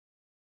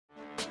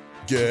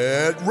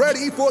Get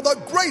ready for the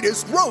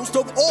greatest roast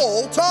of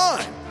all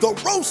time, the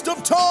Roast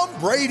of Tom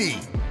Brady,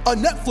 a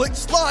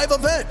Netflix live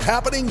event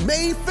happening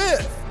May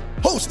 5th.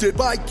 Hosted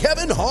by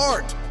Kevin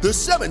Hart, the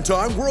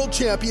 7-time world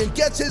champion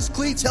gets his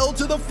cleats held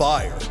to the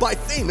fire by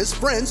famous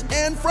friends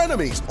and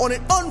frenemies on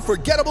an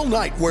unforgettable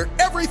night where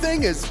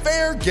everything is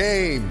fair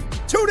game.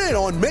 Tune in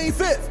on May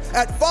 5th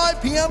at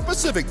 5 p.m.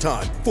 Pacific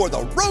time for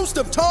the Roast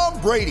of Tom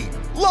Brady,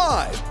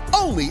 live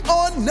only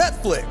on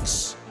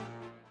Netflix.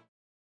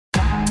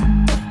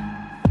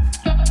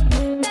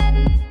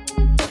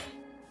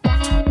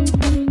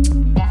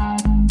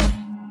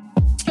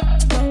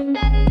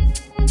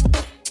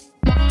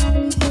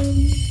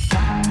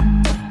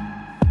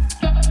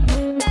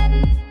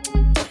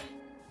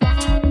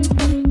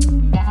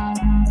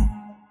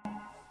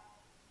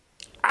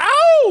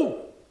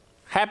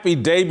 Happy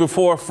day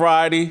before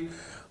Friday.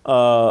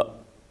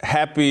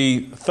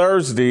 Happy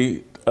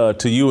Thursday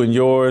to you and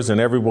yours and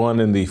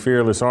everyone in the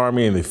Fearless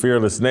Army and the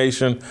Fearless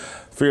Nation,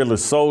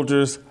 Fearless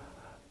Soldiers.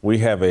 We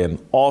have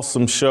an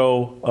awesome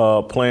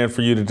show planned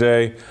for you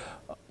today.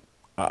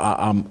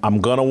 I'm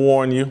going to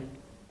warn you,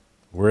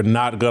 we're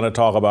not going to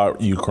talk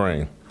about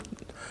Ukraine.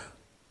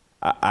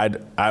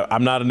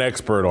 I'm not an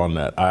expert on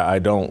that. I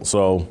don't.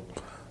 So,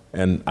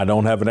 and I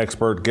don't have an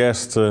expert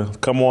guest to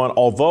come on,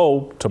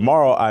 although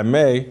tomorrow I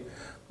may.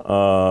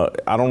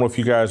 I don't know if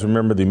you guys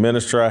remember the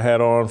minister I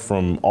had on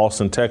from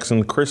Austin,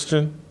 Texas,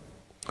 Christian.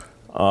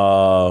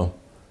 I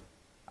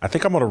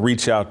think I'm going to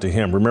reach out to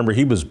him. Remember,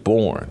 he was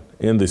born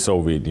in the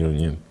Soviet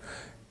Union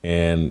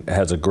and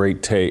has a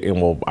great take,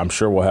 and I'm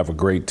sure we'll have a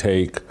great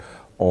take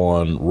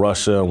on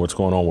Russia and what's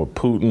going on with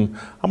Putin.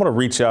 I'm going to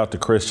reach out to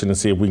Christian and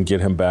see if we can get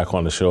him back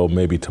on the show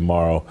maybe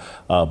tomorrow.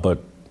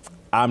 But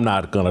I'm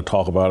not going to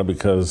talk about it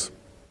because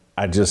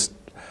I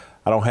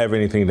don't have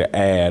anything to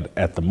add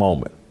at the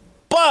moment.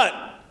 But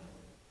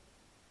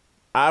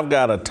I've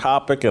got a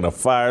topic and a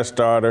fire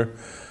starter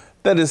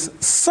that is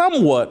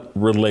somewhat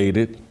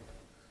related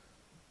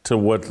to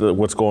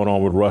what's going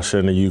on with Russia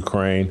and the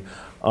Ukraine.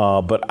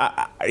 But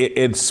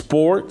in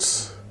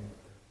sports,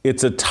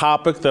 it's a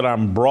topic that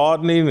I'm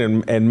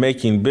broadening and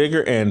making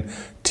bigger. And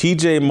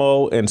TJ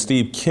Moe and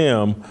Steve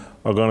Kim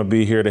are going to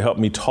be here to help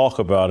me talk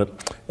about it.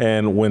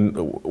 And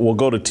we'll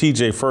go to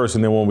TJ first,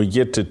 and then when we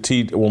get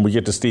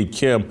to Steve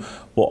Kim,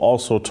 we'll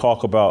also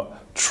talk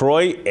about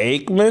Troy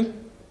Aikman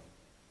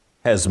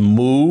has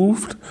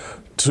moved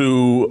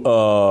to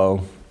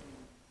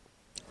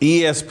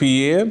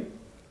ESPN.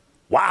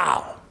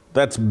 Wow,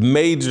 that's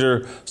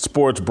major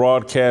sports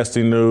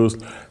broadcasting news.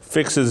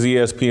 Fixes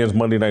ESPN's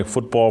Monday Night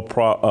Football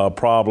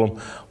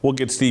problem. We'll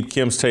get Steve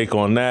Kim's take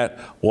on that.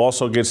 We'll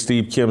also get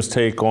Steve Kim's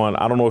take on,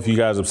 I don't know if you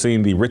guys have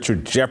seen the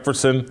Richard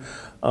Jefferson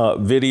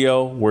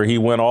video where he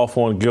went off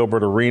on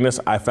Gilbert Arenas.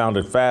 I found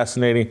it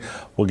fascinating.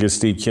 We'll get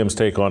Steve Kim's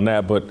take on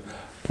that. But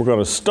we're going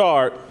to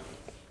start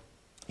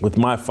with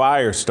my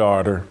fire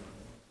starter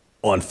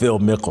on Phil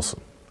Mickelson,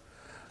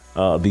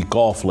 the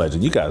golf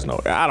legend. You guys know,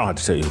 I don't have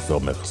to tell you who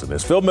Phil Mickelson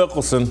is. Phil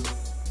Mickelson,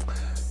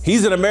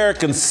 he's an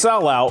American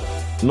sellout,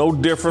 no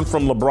different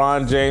from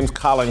LeBron James,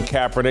 Colin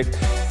Kaepernick,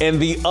 and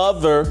the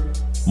other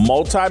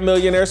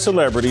multimillionaire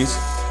celebrities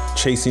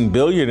chasing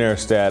billionaire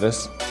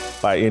status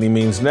by any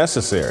means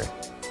necessary.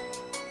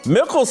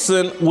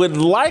 Mickelson would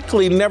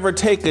likely never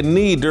take a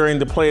knee during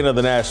the playing of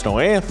the national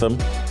anthem.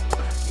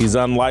 He's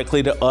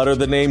unlikely to utter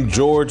the name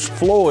George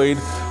Floyd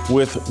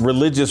with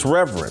religious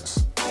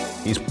reverence.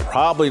 He's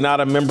probably not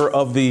a member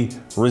of the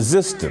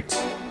resistance.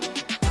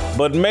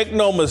 But make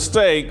no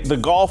mistake, the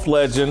golf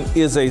legend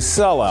is a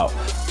sellout,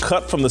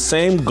 cut from the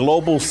same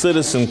global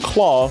citizen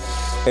cloth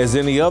as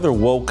any other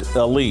woke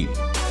elite.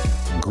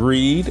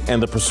 Greed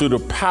and the pursuit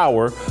of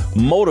power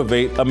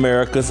motivate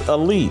America's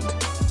elite.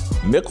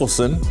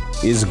 Mickelson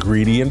is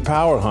greedy and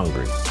power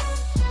hungry.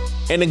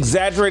 An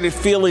exaggerated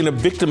feeling of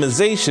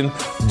victimization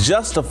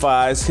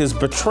justifies his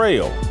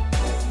betrayal.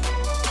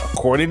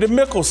 According to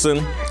Mickelson,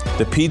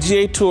 the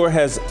PGA Tour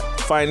has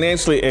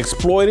financially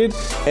exploited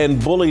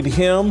and bullied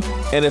him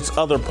and its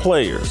other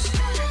players.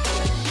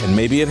 And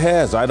maybe it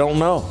has, I don't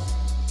know.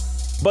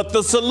 But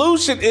the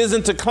solution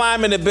isn't to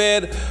climb into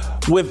bed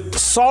with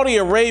Saudi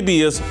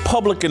Arabia's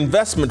public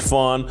investment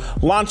fund,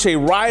 launch a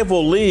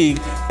rival league,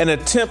 and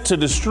attempt to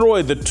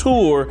destroy the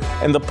tour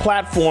and the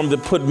platform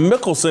that put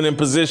Mickelson in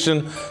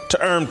position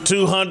to earn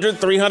 $200,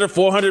 $300,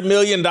 $400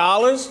 million.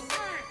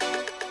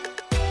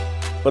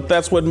 But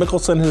that's what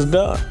Mickelson has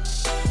done.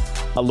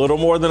 A little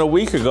more than a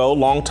week ago,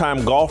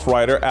 longtime golf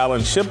writer Alan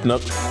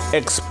Shipnuck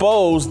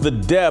exposed the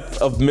depth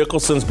of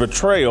Mickelson's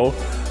betrayal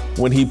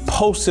when he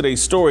posted a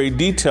story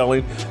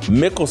detailing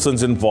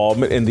Mickelson's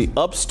involvement in the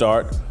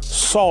upstart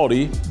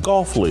Saudi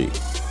Golf League.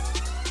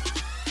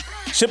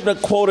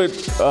 Shipnuck quoted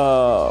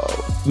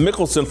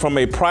Mickelson from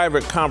a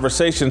private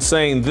conversation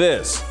saying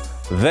this: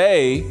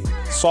 "They,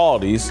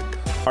 Saudis,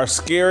 are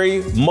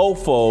scary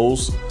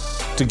mofos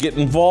to get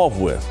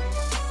involved with.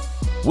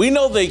 We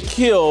know they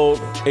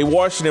killed a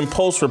Washington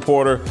Post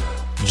reporter,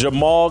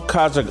 Jamal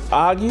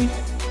Khashoggi,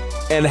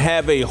 and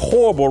have a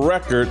horrible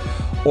record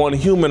on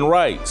human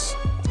rights.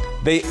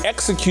 they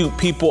execute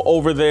people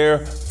over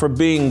there for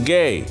being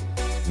gay.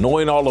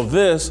 Knowing all of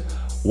this,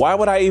 why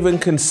would I even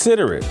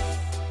consider it?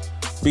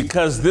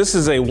 Because this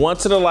is a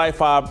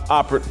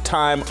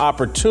once-in-a-lifetime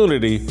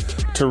opportunity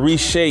to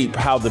reshape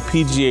how the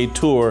PGA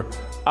Tour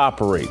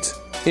operates,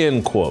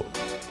 end quote.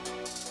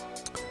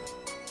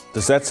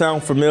 Does that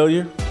sound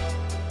familiar?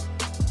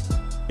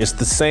 It's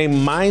the same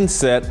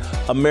mindset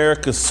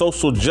America's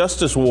social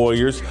justice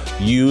warriors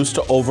used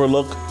to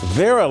overlook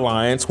their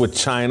alliance with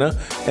China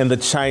and the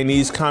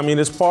Chinese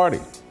Communist Party.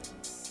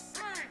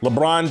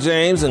 LeBron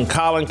James and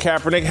Colin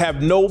Kaepernick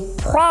have no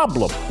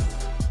problem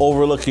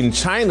overlooking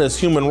China's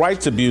human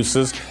rights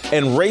abuses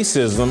and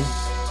racism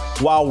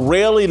while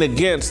railing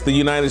against the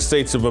United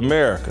States of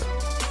America.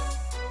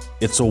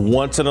 It's a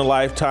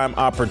once-in-a-lifetime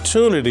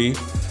opportunity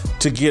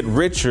to get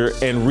richer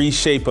and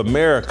reshape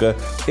America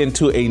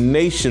into a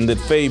nation that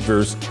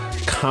favors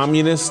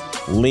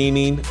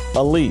communist-leaning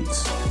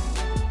elites.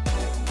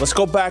 Let's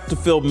go back to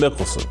Phil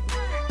Mickelson.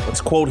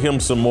 Let's quote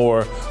him some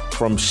more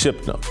from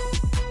Shipnook.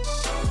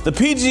 The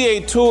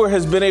PGA Tour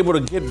has been able to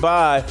get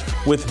by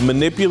with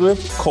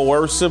manipulative,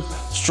 coercive,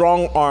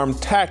 strong-arm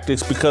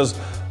tactics because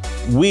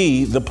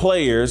we, the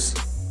players,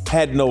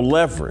 had no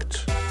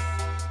leverage.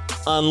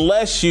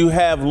 Unless you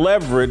have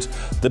leverage,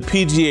 the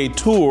PGA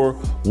Tour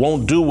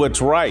won't do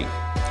what's right.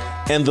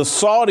 And the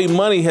Saudi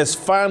money has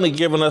finally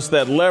given us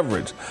that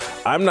leverage.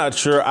 I'm not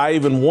sure I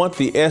even want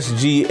the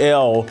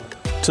SGL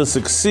to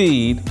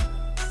succeed,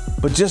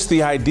 but just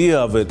the idea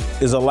of it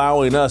is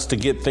allowing us to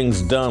get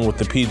things done with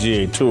the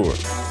PGA Tour.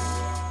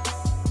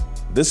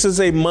 This is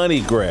a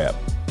money grab.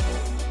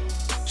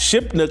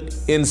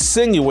 Shipnook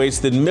insinuates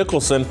that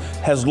Mickelson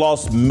has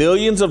lost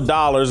millions of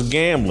dollars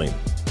gambling.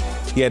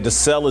 He had to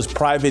sell his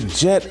private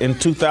jet in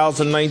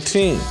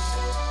 2019.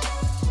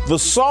 The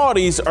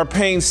Saudis are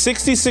paying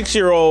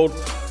 66-year-old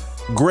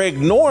Greg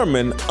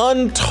Norman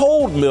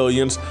untold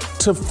millions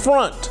to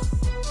front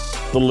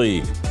the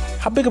league.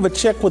 How big of a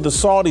check would the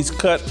Saudis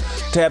cut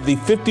to have the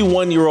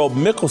 51-year-old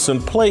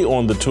Mickelson play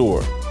on the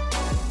tour?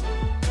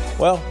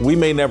 Well, we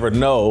may never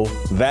know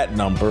that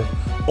number.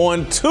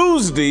 On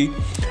Tuesday,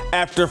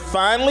 after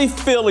finally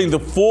feeling the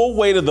full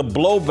weight of the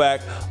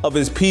blowback of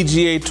his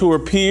PGA Tour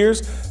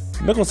peers,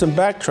 Mickelson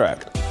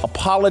backtracked,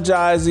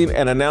 apologizing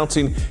and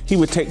announcing he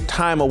would take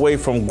time away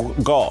from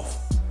golf.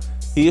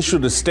 He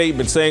issued a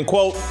statement saying,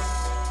 quote,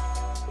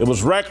 "It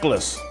was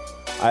reckless.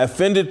 I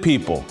offended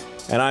people,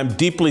 and I'm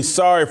deeply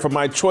sorry for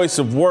my choice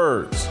of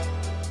words.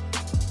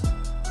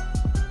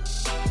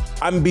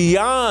 I'm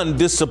beyond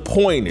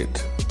disappointed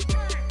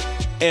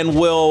and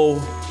will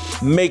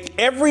make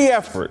every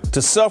effort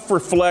to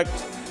self-reflect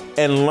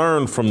and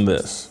learn from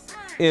this,"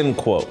 end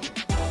quote.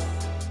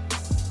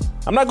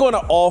 I'm not going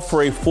to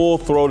offer a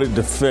full-throated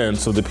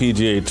defense of the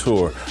PGA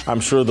Tour. I'm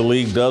sure the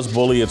league does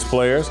bully its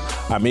players.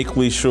 I'm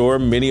equally sure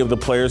many of the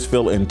players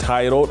feel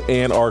entitled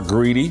and are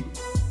greedy.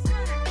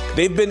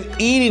 They've been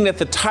eating at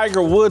the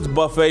Tiger Woods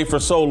buffet for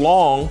so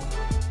long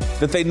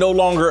that they no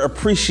longer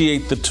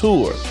appreciate the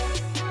tour.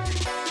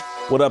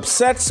 What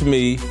upsets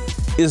me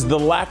is the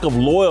lack of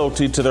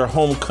loyalty to their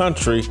home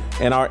country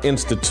and our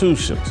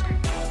institutions.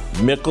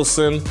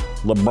 Mickelson,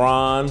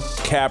 LeBron,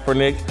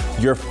 Kaepernick,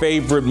 your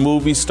favorite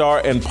movie star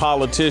and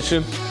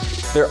politician,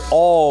 they're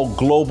all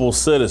global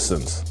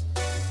citizens.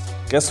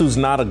 Guess who's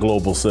not a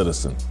global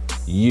citizen?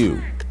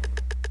 You.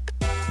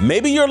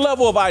 Maybe your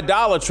level of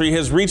idolatry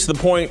has reached the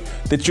point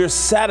that you're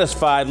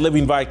satisfied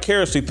living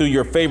vicariously through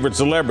your favorite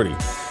celebrity.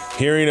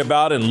 Hearing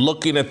about and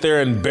looking at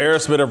their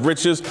embarrassment of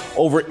riches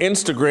over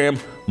Instagram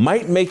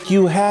might make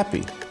you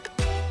happy.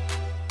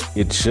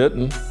 It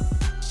shouldn't.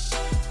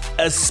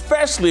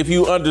 Especially if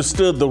you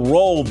understood the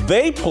role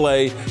they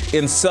play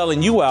in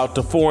selling you out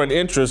to foreign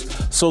interests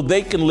so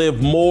they can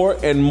live more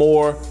and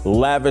more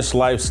lavish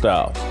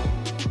lifestyles.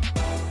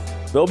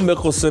 Phil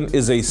Mickelson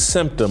is a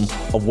symptom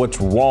of what's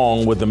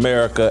wrong with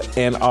America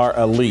and our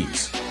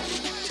elites.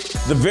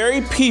 The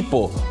very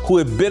people who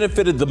have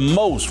benefited the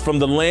most from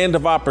the land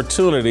of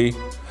opportunity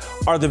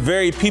are the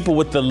very people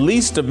with the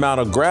least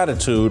amount of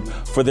gratitude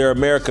for their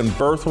American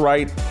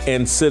birthright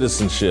and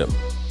citizenship.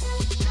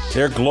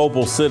 They're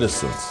global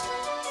citizens.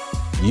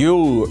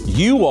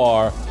 You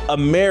are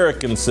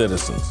American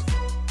citizens.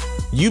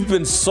 You've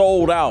been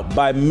sold out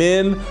by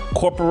men,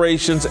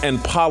 corporations,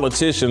 and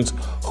politicians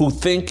who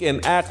think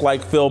and act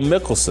like Phil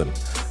Mickelson.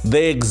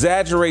 They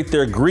exaggerate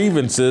their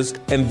grievances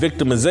and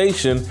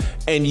victimization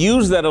and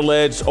use that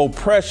alleged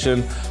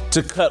oppression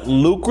to cut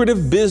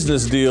lucrative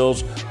business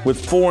deals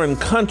with foreign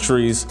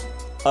countries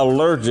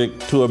allergic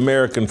to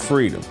American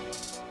freedom.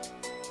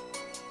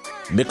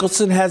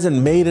 Mickelson hasn't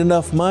made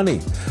enough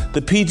money.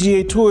 The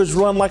PGA Tour is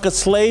run like a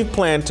slave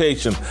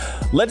plantation.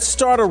 Let's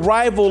start a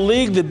rival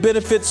league that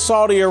benefits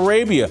Saudi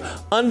Arabia,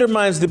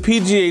 undermines the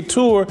PGA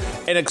Tour,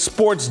 and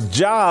exports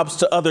jobs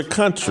to other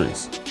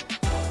countries.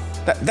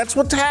 That's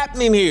what's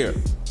happening here.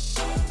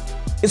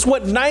 It's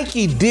what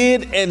Nike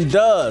did and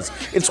does.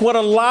 It's what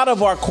a lot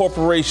of our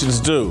corporations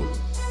do.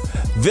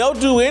 They'll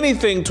do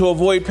anything to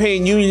avoid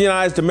paying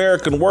unionized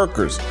American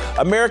workers.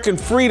 American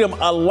freedom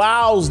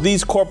allows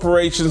these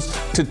corporations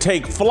to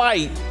take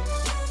flight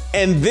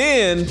And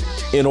then,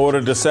 in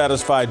order to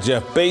satisfy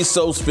Jeff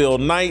Bezos, Phil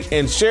Knight,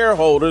 and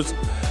shareholders,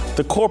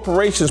 the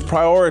corporations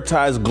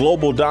prioritize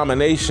global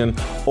domination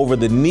over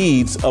the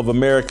needs of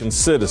American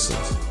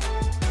citizens.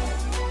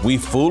 We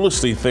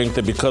foolishly think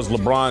that because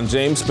LeBron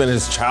James spent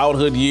his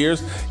childhood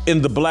years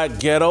in the black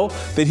ghetto,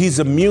 that he's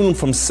immune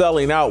from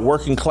selling out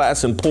working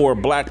class and poor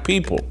black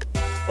people.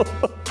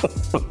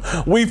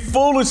 We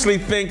foolishly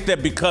think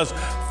that because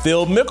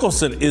Phil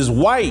Mickelson is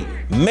white,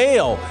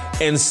 male,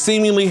 and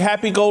seemingly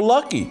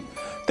happy-go-lucky,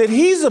 that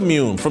he's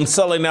immune from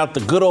selling out the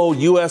good old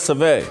US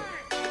of A.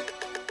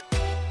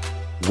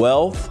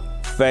 Wealth,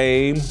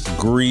 fame,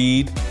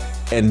 greed,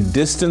 and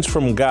distance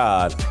from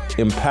God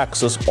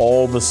impacts us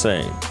all the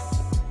same.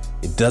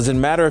 It doesn't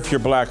matter if you're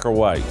black or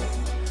white.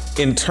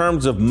 In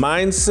terms of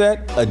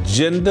mindset,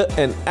 agenda,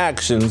 and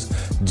actions,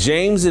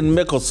 James and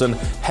Mickelson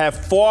have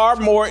far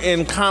more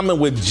in common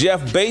with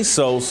Jeff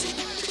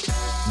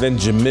Bezos than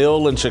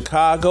Jamil in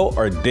Chicago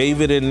or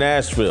David in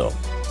Nashville.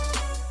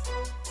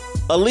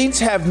 Elites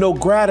have no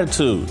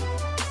gratitude.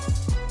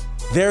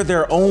 They're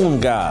their own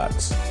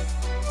gods.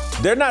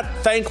 They're not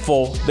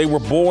thankful they were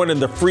born in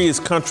the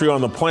freest country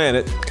on the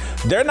planet.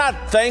 They're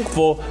not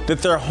thankful that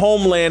their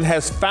homeland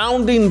has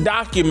founding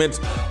documents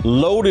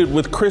loaded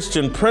with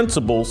Christian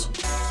principles.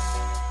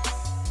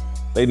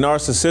 They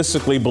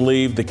narcissistically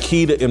believe the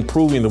key to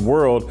improving the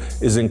world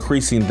is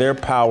increasing their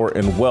power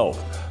and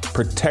wealth.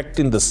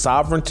 Protecting the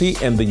sovereignty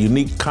and the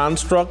unique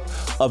construct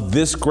of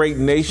this great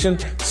nation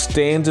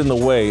stands in the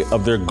way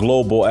of their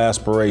global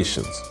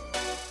aspirations.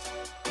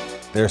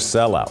 They're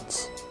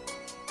sellouts.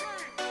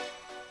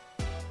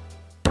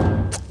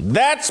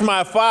 That's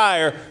my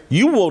fire.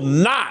 You will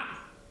not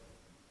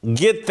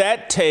get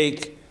that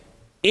take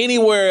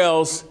anywhere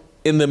else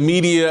in the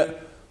media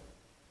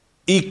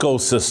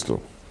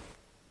ecosystem.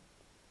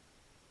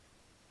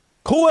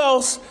 Who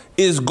else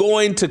is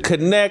going to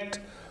connect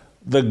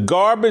the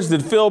garbage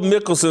that Phil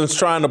Mickelson's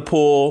trying to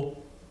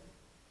pull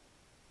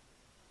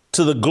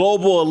to the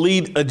global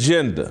elite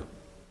agenda?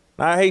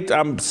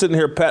 I'm sitting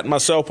here patting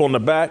myself on the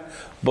back,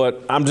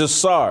 but I'm just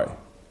sorry.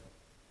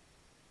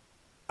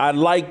 I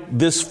like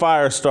this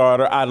fire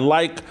starter. I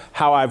like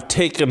how I've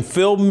taken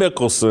Phil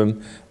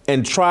Mickelson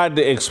and tried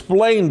to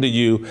explain to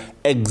you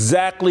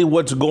exactly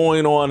what's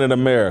going on in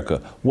America,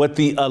 what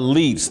the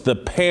elites, the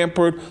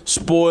pampered,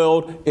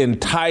 spoiled,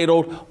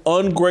 entitled,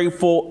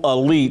 ungrateful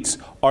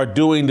elites are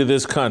doing to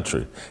this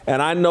country.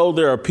 And I know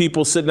there are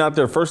people sitting out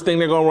there, first thing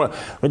they're going to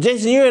run, well,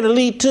 Jason, you're an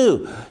elite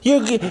too.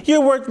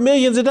 You're worth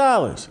millions of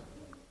dollars.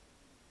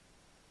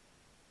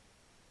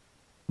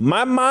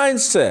 My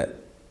mindset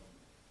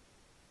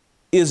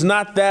is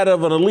not that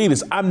of an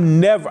elitist.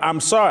 I'm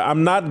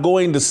not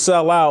going to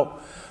sell out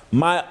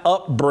my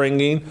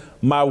upbringing,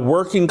 my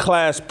working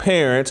class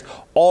parents,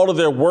 all of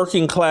their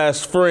working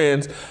class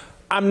friends.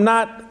 I'm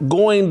not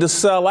going to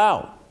sell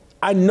out.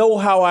 I know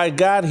how I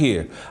got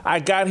here. I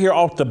got here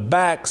off the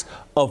backs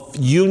of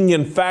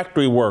union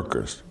factory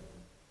workers.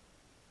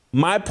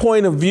 My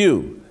point of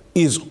view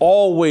is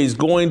always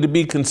going to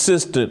be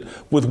consistent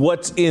with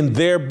what's in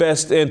their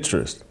best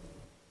interest.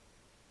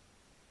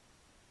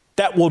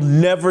 That will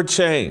never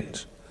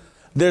change.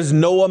 There's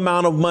no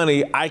amount of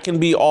money I can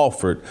be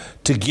offered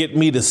to get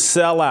me to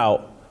sell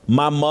out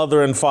my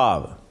mother and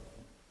father.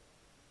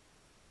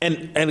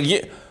 And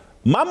again,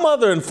 my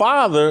mother and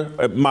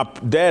father, my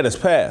dad has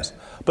passed,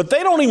 but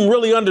they don't even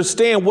really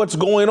understand what's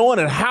going on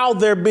and how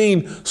they're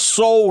being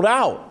sold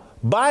out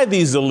by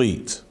these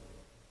elites.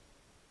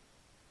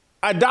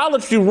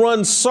 Idolatry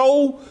runs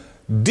so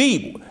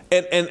deep,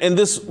 and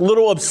this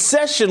little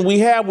obsession we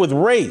have with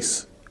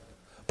race.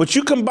 But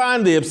you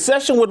combine the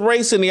obsession with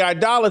race and the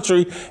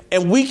idolatry,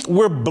 and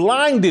we're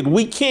blinded.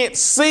 We can't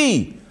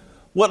see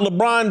what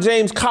LeBron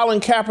James, Colin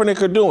Kaepernick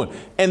are doing.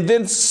 And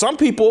then some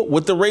people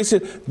with the race,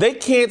 they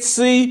can't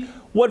see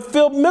what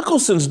Phil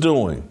Mickelson's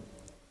doing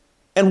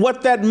and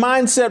what that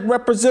mindset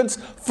represents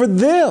for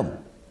them.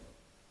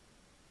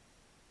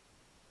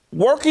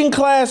 Working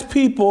class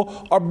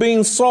people are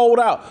being sold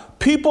out.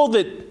 People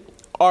that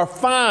are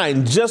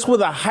fine just with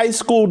a high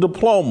school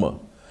diploma.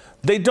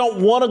 They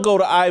don't want to go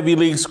to Ivy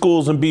League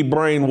schools and be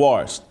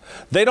brainwashed.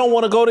 They don't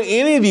want to go to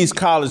any of these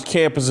college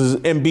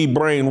campuses and be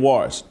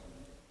brainwashed.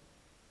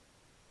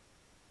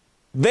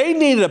 They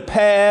need a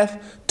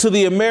path to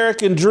the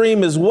American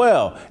dream as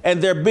well,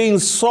 and they're being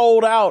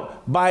sold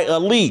out by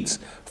elites,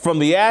 from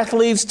the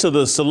athletes to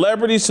the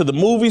celebrities to the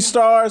movie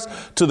stars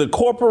to the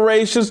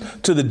corporations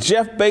to the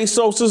Jeff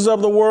Bezoses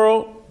of the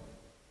world.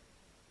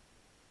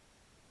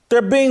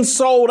 They're being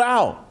sold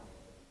out.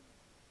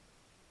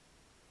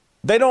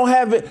 They don't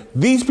have it.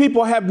 These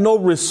people have no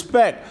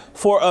respect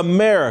for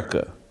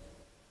America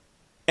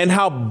and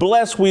how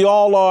blessed we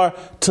all are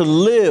to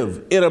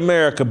live in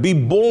America, be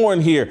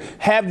born here,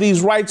 have these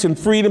rights and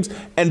freedoms,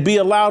 and be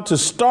allowed to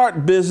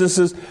start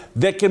businesses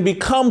that can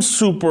become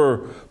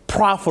super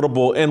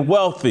profitable and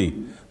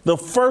wealthy. The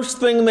first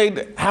thing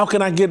how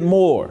can I get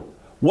more?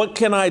 What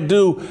can I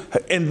do?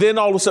 And then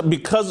all of a sudden,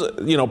 because,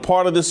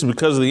 part of this is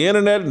because of the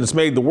internet and it's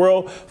made the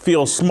world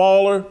feel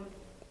smaller.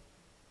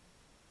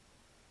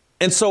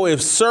 And so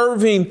if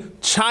serving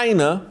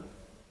China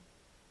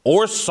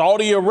or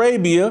Saudi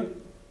Arabia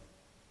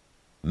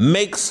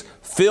makes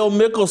Phil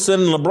Mickelson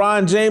and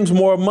LeBron James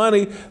more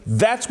money,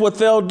 that's what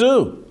they'll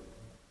do.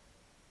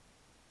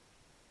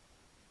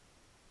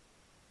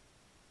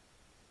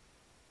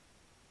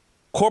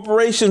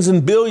 Corporations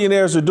and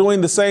billionaires are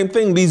doing the same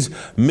thing. These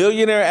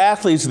millionaire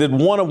athletes that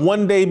want to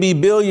one day be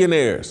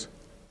billionaires,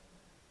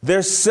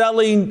 they're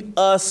selling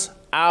us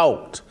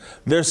out.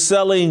 They're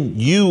selling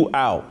you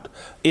out.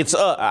 It's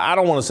I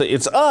don't want to say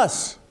it's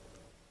us.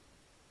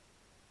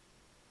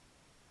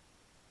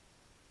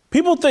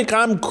 People think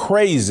I'm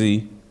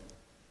crazy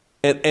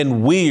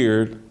and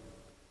weird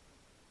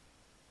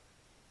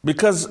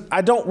because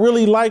I don't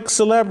really like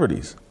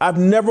celebrities. I've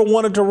never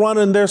wanted to run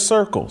in their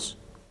circles,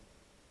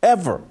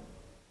 ever.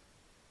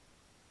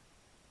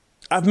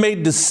 I've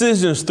made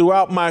decisions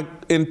throughout my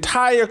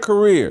entire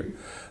career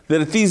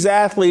that if these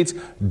athletes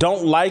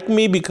don't like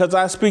me because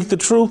I speak the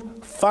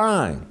truth,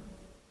 fine.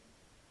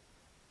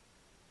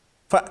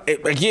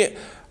 Again,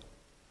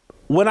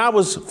 when I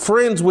was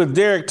friends with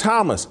Derek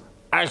Thomas,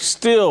 I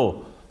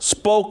still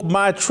spoke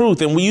my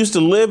truth. And we used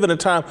to live in a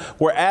time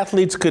where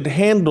athletes could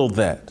handle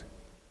that.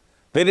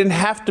 They didn't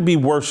have to be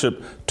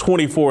worshiped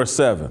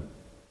 24/7.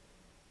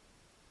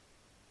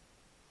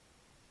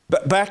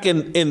 Back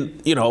in,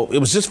 it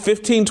was just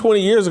 15, 20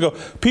 years ago,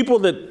 people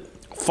that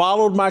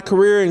followed my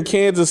career in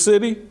Kansas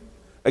City,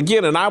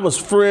 again, and I was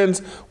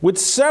friends with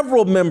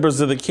several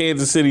members of the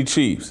Kansas City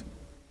Chiefs.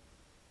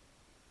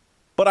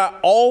 But I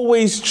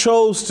always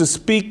chose to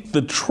speak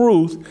the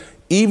truth,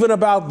 even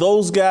about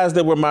those guys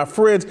that were my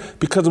friends,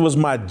 because it was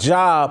my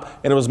job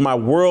and it was my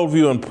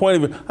worldview and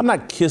point of view. I'm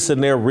not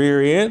kissing their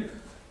rear end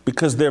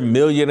because they're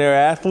millionaire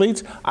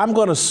athletes. I'm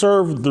going to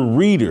serve the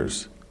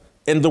readers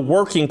and the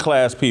working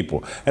class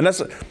people. And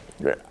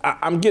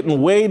I'm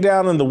getting way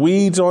down in the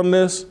weeds on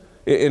this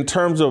in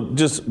terms of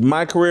just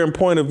my career and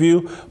point of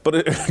view.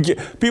 But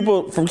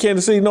people from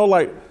Kansas City know,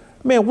 like,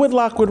 man,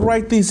 Whitlock would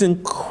write these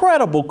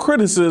incredible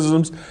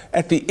criticisms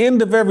at the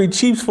end of every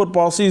Chiefs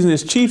football season,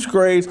 his Chiefs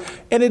grades,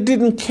 and it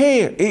didn't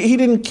care. He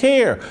didn't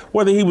care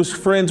whether he was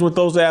friends with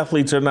those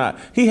athletes or not.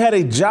 He had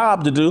a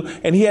job to do,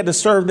 and he had to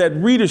serve that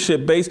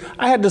readership base.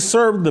 I had to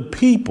serve the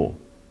people.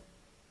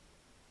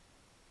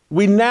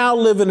 We now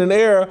live in an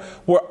era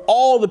where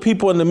all the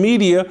people in the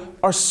media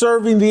are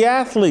serving the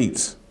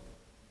athletes.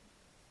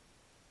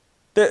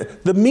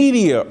 The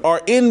media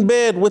are in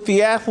bed with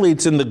the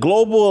athletes and the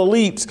global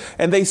elites,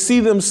 and they see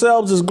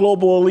themselves as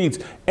global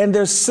elites, and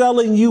they're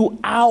selling you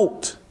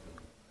out.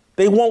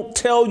 They won't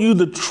tell you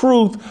the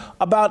truth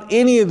about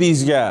any of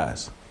these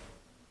guys.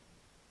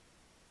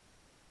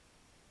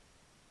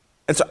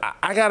 And so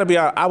I got to be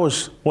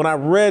honest, when I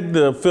read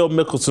the Phil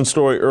Mickelson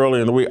story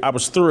earlier in the week, I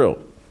was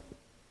thrilled.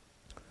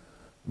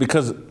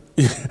 Because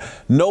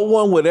no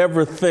one would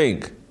ever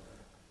think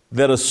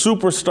that a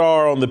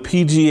superstar on the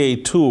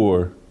PGA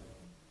Tour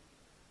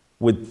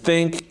would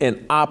think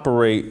and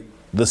operate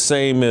the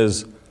same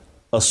as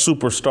a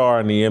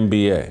superstar in the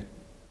NBA.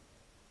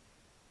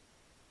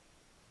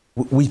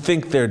 We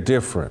think they're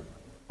different.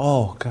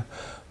 Oh, God.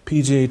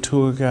 PGA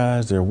Tour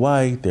guys, they're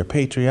white, they're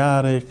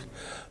patriotic.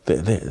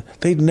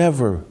 They'd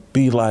never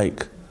be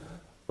like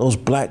those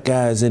black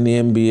guys in the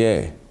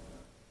NBA.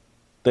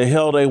 The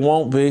hell they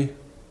won't be.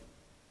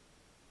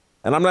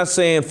 And I'm not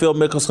saying Phil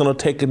Mickelson will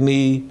take a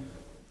knee.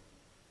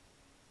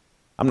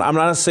 I'm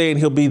not saying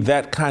he'll be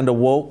that kind of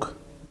woke.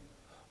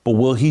 But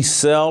will he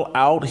sell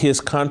out his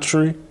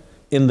country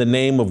in the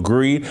name of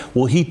greed?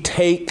 Will he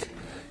take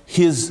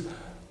his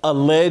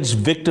alleged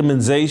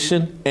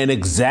victimization and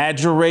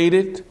exaggerate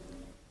it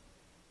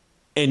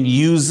and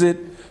use it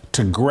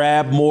to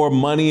grab more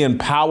money and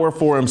power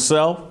for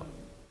himself?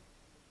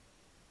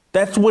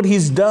 That's what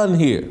he's done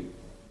here.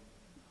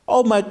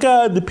 Oh my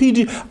God,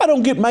 the I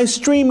don't get my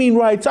streaming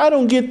rights. I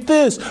don't get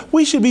this.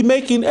 We should be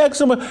making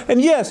X amount.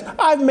 And yes,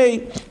 I've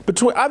made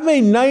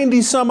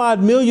 90 some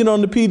odd million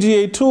on the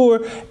PGA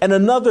Tour and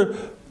another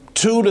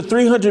 200 to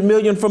 300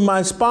 million from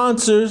my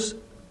sponsors.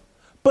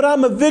 But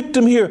I'm a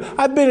victim here.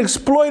 I've been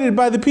exploited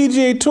by the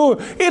PGA Tour.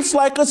 It's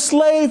like a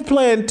slave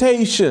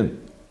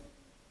plantation.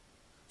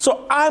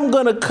 So I'm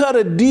going to cut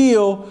a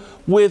deal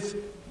with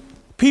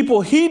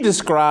people he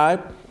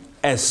described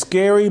as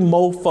scary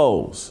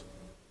mofos.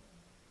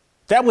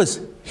 That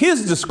was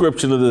his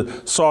description of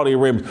the Saudi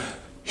Arabians.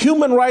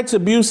 Human rights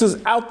abuses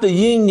out the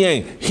yin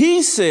yang.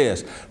 He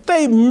says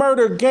they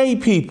murder gay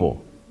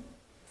people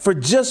for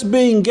just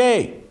being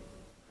gay.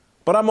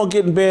 But I'm going to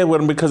get in bed with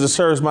them because it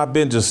serves my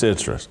business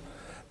interest.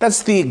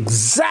 That's the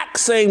exact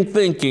same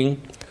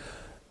thinking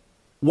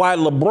why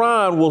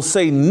LeBron will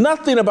say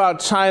nothing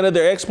about China,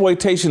 their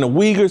exploitation of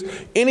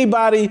Uyghurs.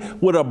 Anybody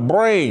with a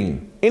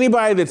brain,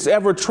 anybody that's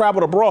ever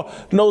traveled abroad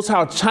knows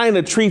how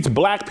China treats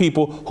black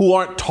people who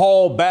aren't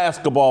tall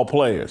basketball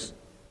players.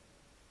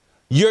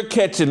 You're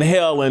catching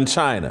hell in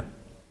China.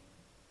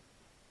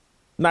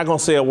 Not going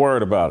to say a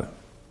word about it,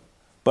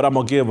 but I'm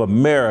going to give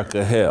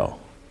America hell.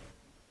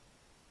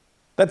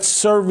 That's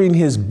serving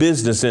his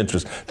business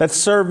interests. That's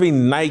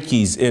serving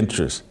Nike's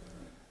interests.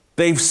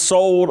 They've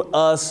sold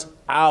us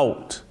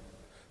out.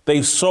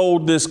 They've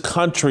sold this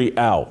country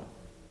out.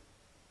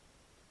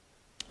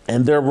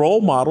 And their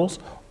role models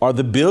are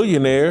the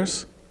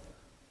billionaires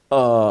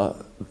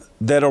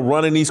that are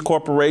running these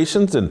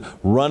corporations and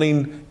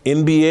running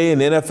NBA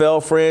and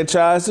NFL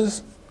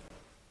franchises.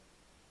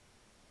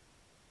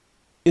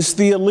 It's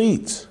the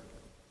elites.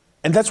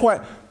 And that's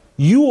why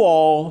you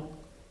all,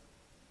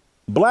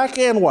 black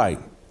and white,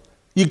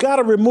 you got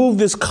to remove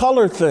this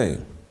color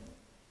thing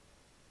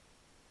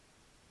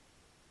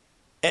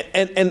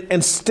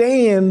and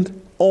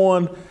stand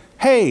on,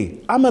 hey,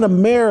 I'm an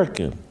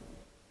American.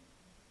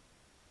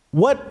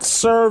 What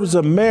serves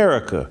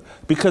America?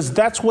 Because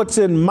that's what's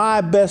in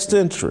my best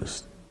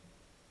interest.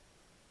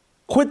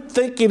 Quit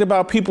thinking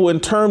about people in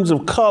terms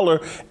of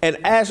color and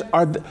ask,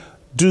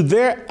 do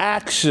their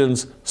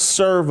actions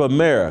serve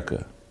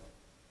America?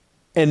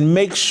 And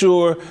make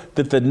sure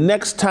that the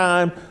next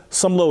time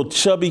some little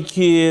chubby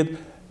kid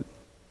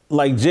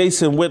like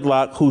Jason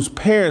Whitlock, whose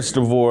parents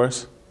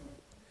divorced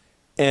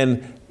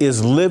and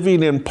is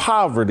living in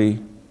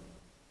poverty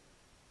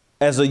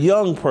as a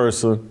young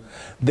person,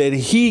 that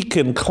he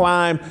can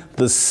climb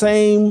the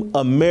same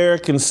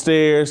American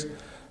stairs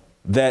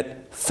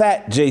that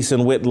fat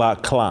Jason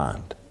Whitlock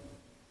climbed.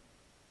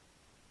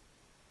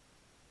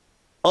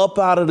 Up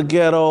out of the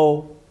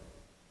ghetto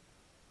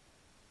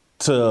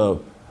to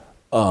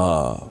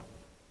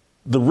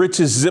the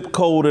richest zip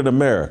code in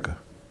America.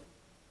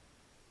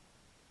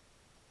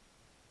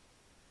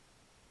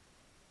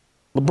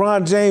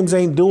 LeBron James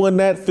ain't doing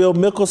that. Phil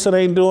Mickelson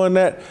ain't doing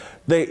that.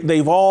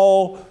 They've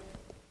all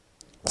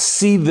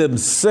see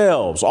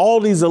themselves, all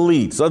these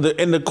elites,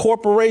 and the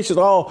corporations,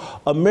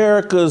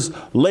 America's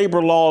labor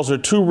laws are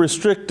too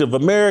restrictive.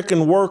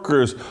 American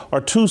workers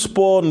are too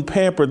spoiled and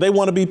pampered. They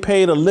want to be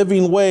paid a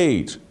living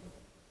wage.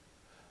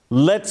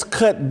 Let's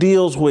cut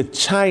deals with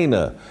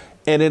China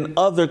and in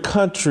other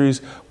countries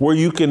where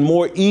you can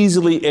more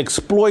easily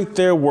exploit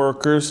their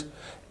workers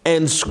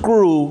and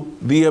screw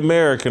the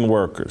American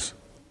workers.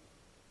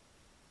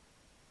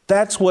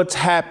 That's what's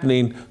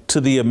happening to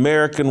the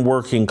American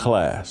working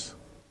class.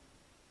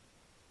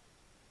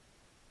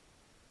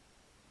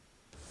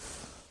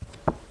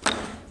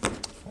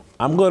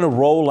 I'm going to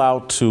roll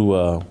out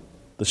to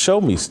the Show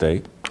Me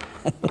State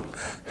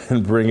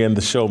and bring in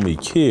the Show Me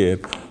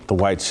Kid, the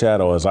White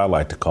Shadow, as I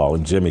like to call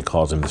him. Jimmy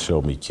calls him the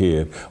Show Me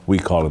Kid. We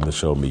call him the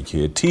Show Me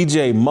Kid.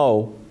 TJ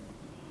Moe,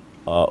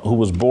 who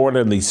was born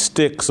in the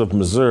sticks of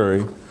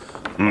Missouri.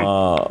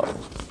 Have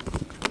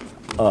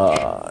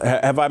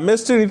I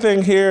missed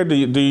anything here? Do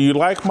you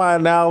like my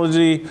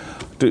analogy?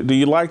 Do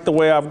you like the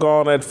way I've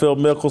gone at Phil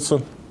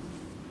Mickelson?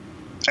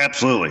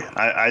 Absolutely.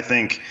 I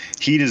think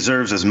he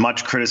deserves as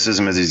much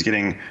criticism as he's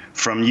getting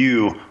from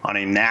you on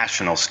a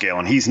national scale,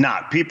 and he's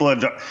not. People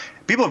have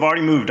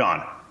already moved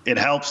on. It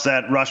helps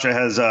that Russia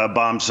has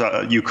bombed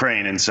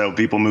Ukraine, and so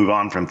people move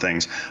on from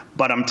things.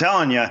 But I'm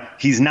telling you,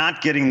 he's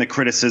not getting the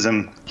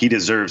criticism he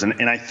deserves,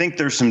 and I think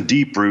there's some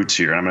deep roots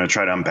here, and I'm going to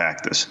try to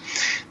unpack this.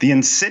 The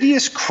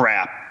insidious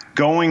crap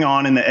going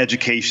on in the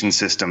education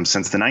system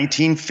since the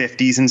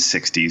 1950s and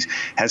 60s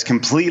has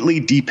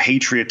completely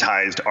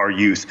depatriotized our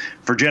youth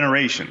for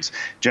generations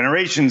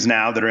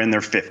now that are in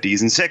their 50s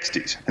and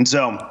 60s. And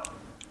so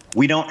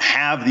we don't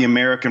have the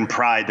American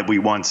pride that we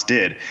once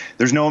did.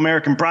 There's no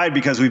American pride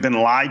because we've been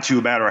lied to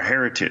about our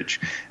heritage,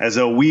 as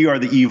though we are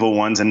the evil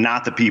ones and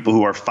not the people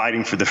who are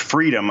fighting for the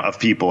freedom of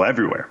people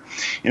everywhere.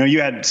 You know,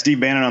 you had Steve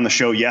Bannon on the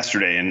show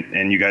yesterday,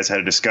 and you guys had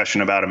a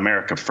discussion about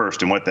America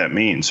first and what that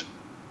means.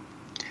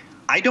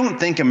 I don't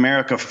think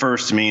America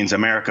first means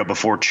America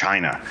before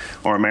China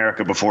or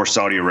America before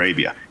Saudi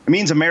Arabia. It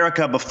means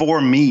America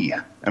before me,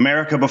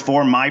 America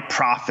before my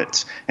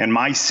profits and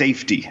my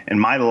safety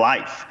and my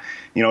life.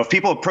 You know, if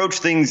people approach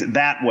things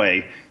that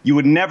way, you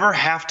would never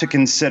have to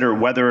consider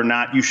whether or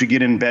not you should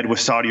get in bed with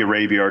Saudi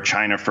Arabia or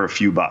China for a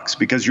few bucks,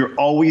 because you're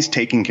always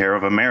taking care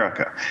of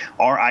America,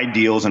 our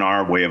ideals and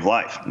our way of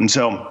life. And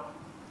so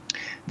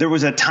there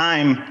was a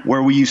time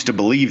where we used to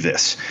believe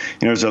this.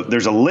 You know,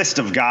 there's a list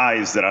of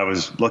guys that I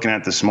was looking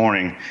at this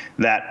morning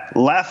that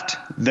left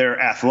their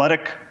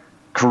athletic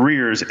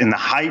careers in the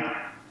height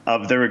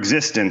of their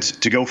existence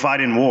to go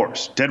fight in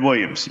wars. Ted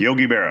Williams,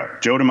 Yogi Berra,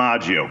 Joe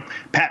DiMaggio,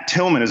 Pat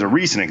Tillman is a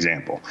recent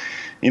example.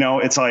 You know,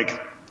 it's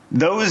like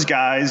those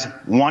guys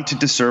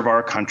wanted to serve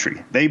our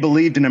country. They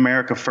believed in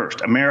America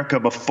first, America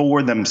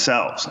before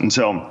themselves. And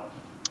so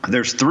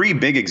there's three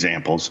big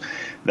examples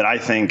that I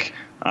think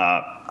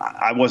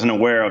I wasn't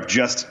aware of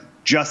just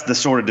the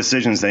sort of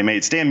decisions they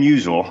made. Stan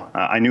Musial,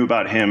 I knew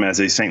about him as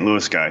a St.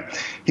 Louis guy.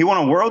 He won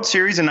a World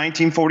Series in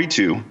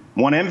 1942,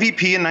 won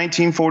MVP in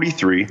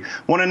 1943,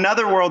 won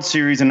another World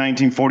Series in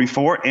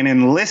 1944, and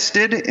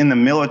enlisted in the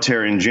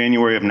military in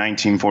January of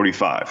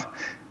 1945.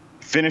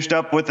 Finished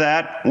up with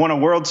that, won a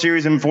World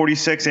Series in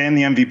 46 and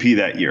the MVP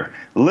that year.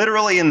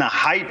 Literally in the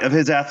height of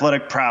his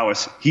athletic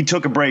prowess, he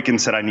took a break and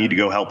said, I need to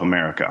go help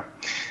America.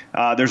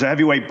 There's a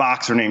heavyweight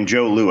boxer named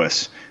Joe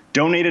Louis.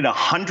 Donated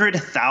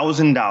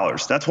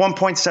 $100,000. That's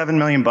 1.7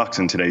 million bucks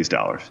in today's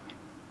dollars.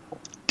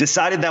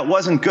 Decided that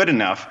wasn't good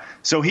enough,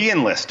 so he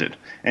enlisted,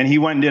 and he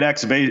went and did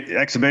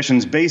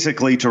exhibitions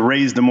basically to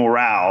raise the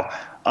morale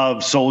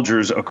of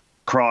soldiers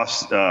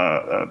across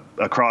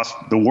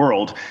the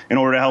world in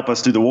order to help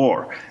us through the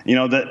war. You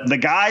know, the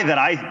guy that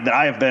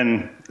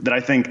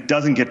I think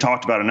doesn't get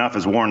talked about enough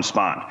is Warren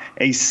Spahn,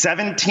 a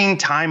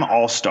 17-time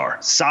All-Star,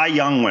 Cy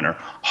Young winner,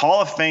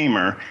 Hall of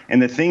Famer,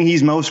 and the thing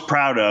he's most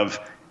proud of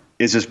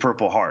is his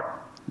Purple Heart.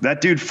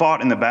 That dude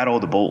fought in the Battle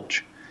of the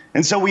Bulge.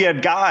 And so we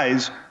had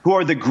guys who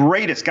are the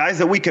greatest, guys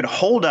that we could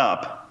hold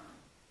up.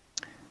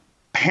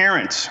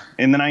 Parents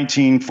in the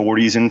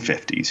 1940s and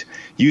 50s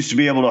used to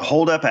be able to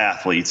hold up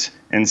athletes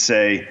and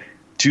say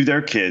to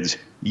their kids,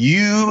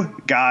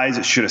 you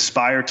guys should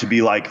aspire to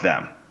be like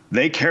them.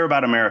 They care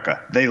about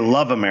America. They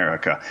love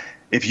America.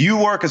 If you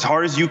work as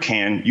hard as you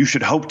can, you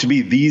should hope to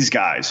be these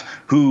guys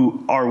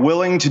who are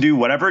willing to do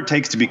whatever it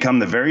takes to become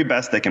the very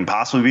best they can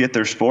possibly be at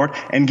their sport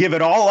and give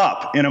it all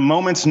up in a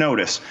moment's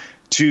notice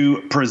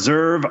to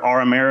preserve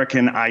our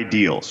American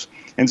ideals.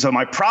 And so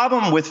my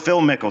problem with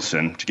Phil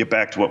Mickelson, to get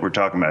back to what we're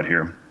talking about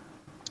here,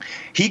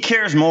 he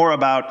cares more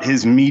about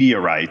his media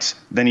rights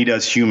than he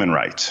does human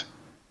rights.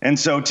 And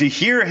so to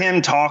hear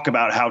him talk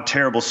about how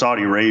terrible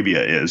Saudi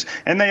Arabia is,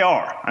 and they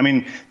are. I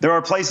mean, there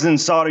are places in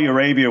Saudi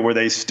Arabia where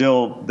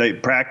they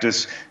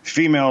practice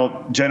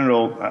female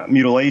genital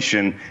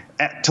mutilation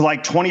to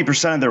like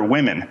 20% of their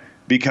women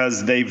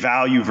because they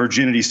value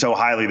virginity so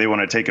highly they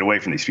want to take it away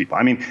from these people.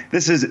 I mean,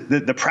 this is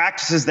the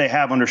practices they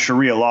have under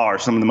Sharia law are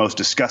some of the most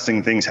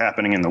disgusting things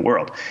happening in the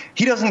world.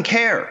 He doesn't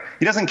care.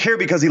 He doesn't care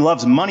because he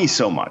loves money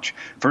so much.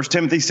 1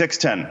 Timothy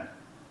 6:10,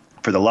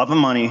 for the love of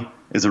money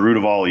is the root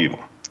of all evil.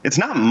 It's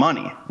not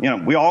money. You know,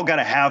 we all got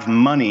to have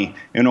money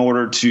in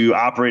order to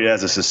operate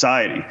as a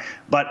society,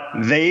 but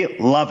they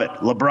love it.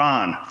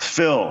 LeBron,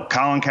 Phil,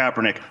 Colin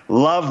Kaepernick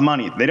love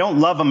money. They don't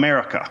love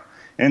America.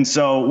 And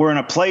so we're in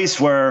a place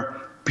where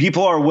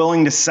people are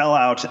willing to sell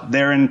out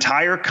their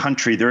entire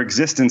country, their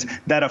existence,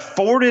 that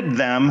afforded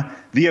them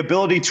the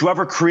ability to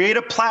ever create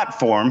a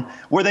platform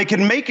where they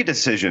can make a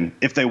decision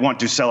if they want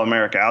to sell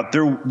America out.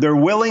 They're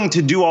willing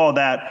to do all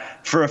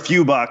that for a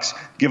few bucks,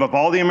 give up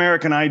all the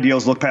American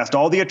ideals, look past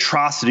all the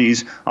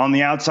atrocities on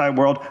the outside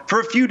world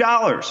for a few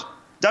dollars.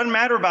 Doesn't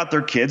matter about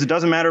their kids. It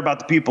doesn't matter about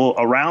the people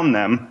around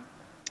them.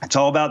 It's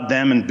all about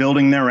them and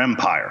building their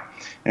empire.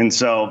 And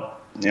so,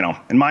 you know,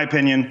 in my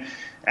opinion,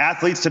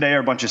 athletes today are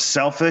a bunch of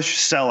selfish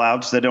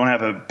sellouts that don't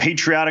have a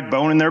patriotic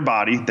bone in their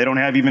body. They don't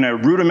have even a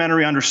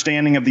rudimentary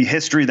understanding of the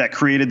history that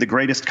created the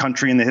greatest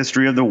country in the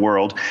history of the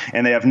world,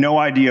 and they have no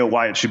idea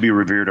why it should be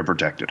revered or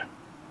protected.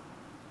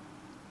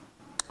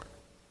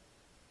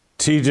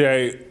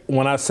 TJ,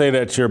 when I say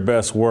that's your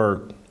best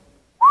work,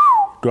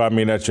 do I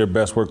mean that's your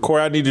best work?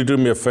 Corey, I need you to do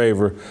me a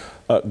favor.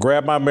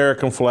 Grab my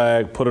American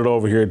flag, put it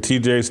over here.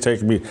 TJ's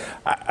taking me.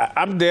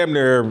 I'm damn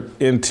near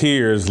in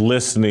tears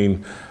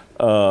listening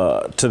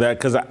to that,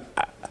 because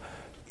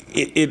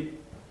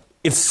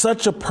it's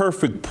such a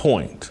perfect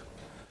point.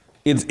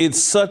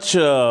 It's such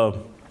a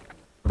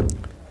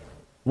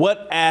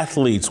what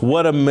athletes,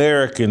 what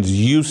Americans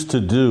used to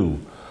do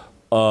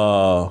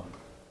for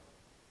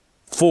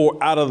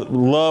out of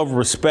love,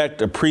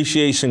 respect,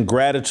 appreciation,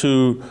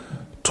 gratitude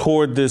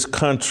toward this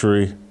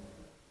country.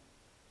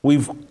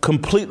 We've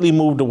completely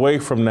moved away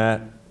from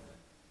that,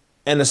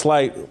 and it's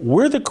like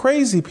we're the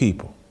crazy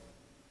people.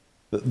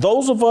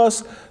 Those of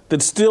us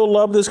that still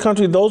love this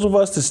country, those of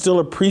us that still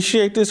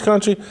appreciate this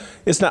country,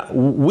 it's not,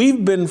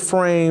 we've been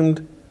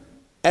framed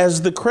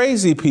as the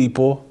crazy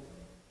people.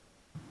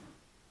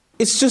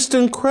 It's just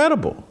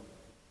incredible.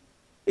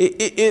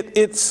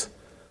 TJ,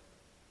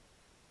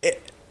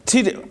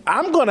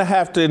 I'm going to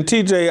have to, and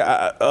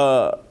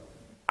TJ,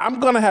 I'm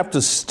going to have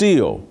to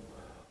steal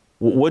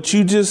what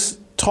you just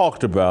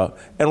talked about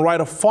and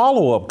write a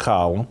follow-up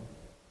column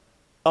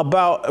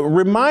about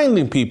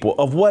reminding people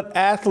of what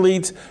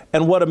athletes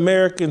and what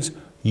Americans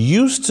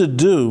used to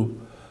do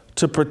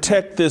to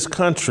protect this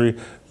country,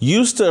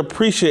 used to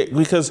appreciate,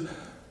 because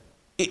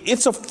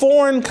it's a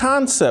foreign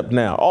concept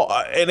now.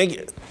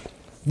 And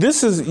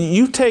this is,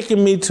 you've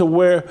taken me to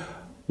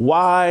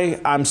why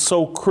I'm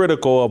so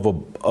critical of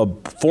a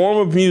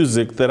form of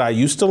music that I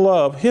used to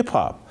love, hip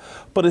hop,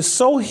 but it's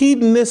so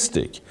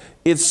hedonistic.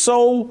 It's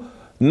so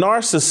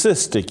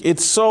narcissistic.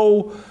 It's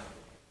so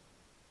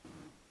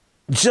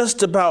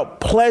just about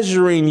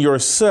pleasuring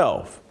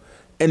yourself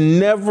and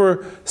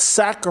never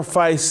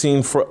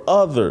sacrificing for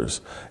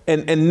others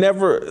and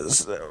never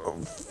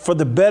for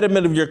the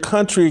betterment of your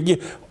country.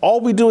 Again, all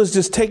we do is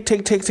just take.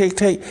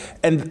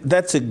 And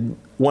that's it.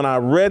 When I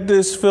read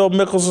this Phil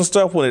Mickelson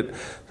stuff, when it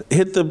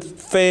hit the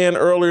fan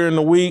earlier in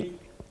the week,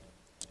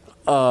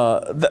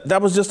 that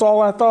was just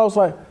all I thought. I was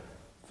like,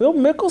 Phil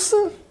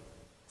Mickelson?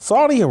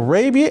 Saudi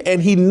Arabia?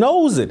 And he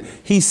knows it.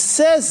 He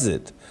says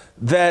it,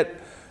 that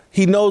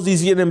he knows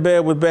he's getting in bed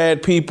with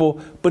bad people,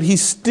 but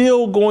he's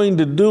still going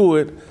to do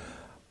it.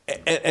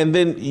 And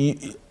then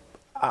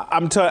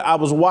I'm telling you, I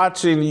was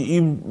watching,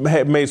 you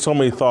had made so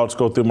many thoughts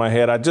go through my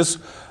head.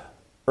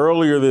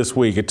 Earlier this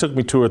week, it took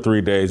me 2 or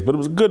 3 days, but it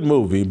was a good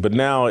movie. But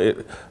now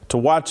to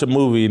watch a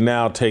movie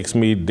now takes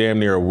me damn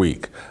near a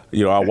week.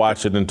 You know, I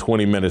watch it in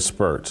 20-minute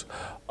spurts.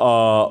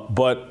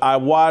 But I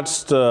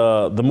watched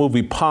the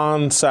movie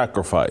Pawn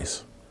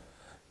Sacrifice.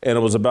 and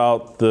it was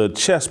about the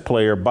chess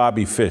player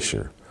Bobby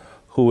Fischer,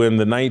 who in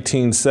the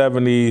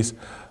 1970s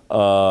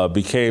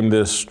became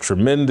this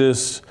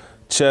tremendous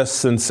chess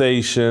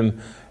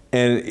sensation,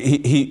 and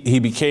he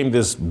became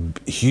this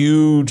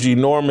huge,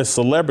 enormous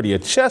celebrity, a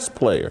chess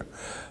player,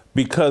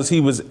 because he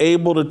was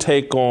able to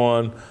take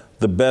on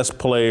the best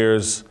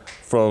players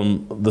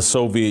from the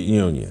Soviet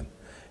Union.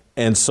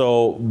 And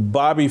so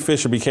Bobby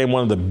Fischer became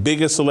one of the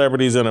biggest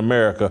celebrities in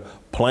America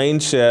playing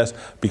chess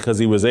because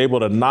he was able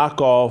to knock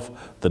off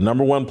the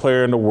number one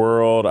player in the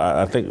world,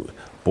 I think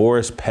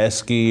Boris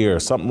Pesky or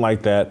something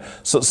like that,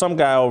 so some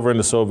guy over in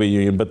the Soviet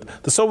Union. But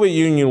the Soviet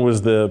Union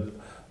was the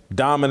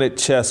dominant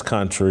chess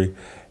country,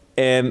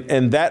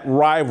 and that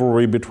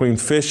rivalry between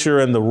Fischer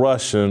and the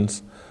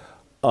Russians,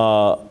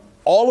 all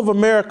of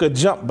America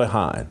jumped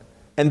behind.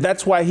 And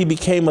that's why he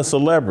became a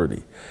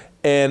celebrity.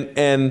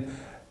 And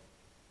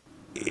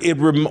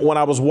when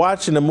I was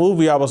watching the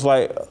movie, I was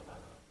like,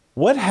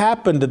 what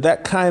happened to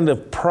that kind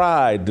of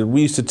pride that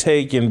we used to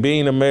take in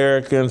being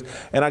Americans?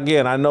 And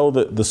again, I know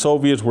that the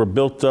Soviets were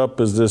built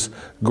up as this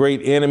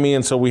great enemy,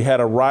 and so we had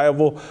a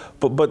rival.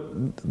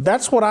 But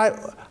that's what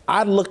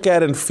I look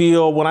at and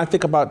feel when I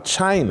think about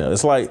China.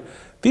 It's like,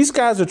 these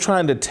guys are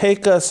trying to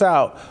take us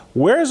out.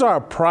 Where's our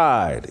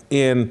pride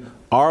in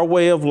our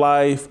way of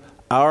life,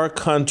 our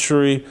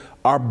country,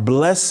 our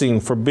blessing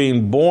for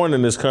being born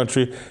in this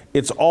country?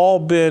 It's all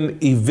been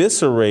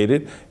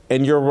eviscerated,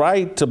 and you're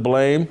right to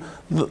blame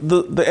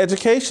the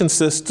education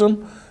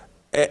system.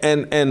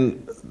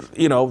 And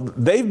you know,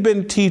 they've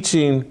been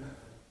teaching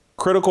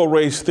critical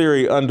race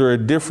theory under a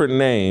different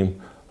name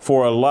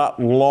for a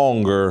lot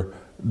longer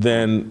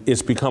than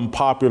it's become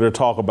popular to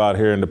talk about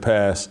here in the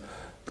past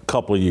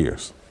couple of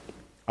years.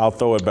 I'll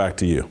throw it back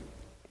to you.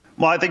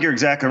 Well, I think you're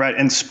exactly right.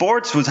 And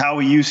sports was how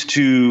we used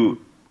to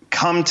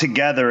come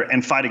together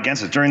and fight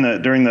against it. During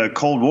the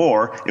Cold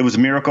War, it was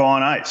Miracle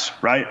on Ice,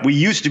 right? We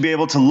used to be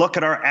able to look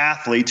at our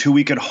athletes who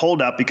we could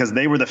hold up because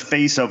they were the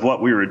face of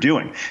what we were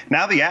doing.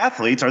 Now the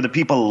athletes are the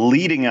people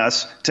leading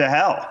us to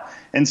hell.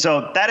 And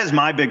so that is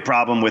my big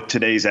problem with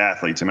today's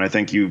athletes. I mean, I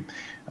think you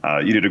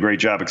did a great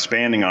job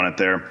expanding on it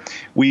there.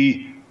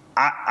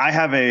 I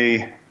have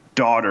a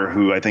daughter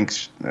who I think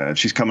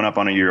she's coming up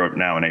on a year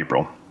now in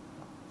April.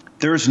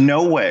 There's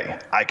no way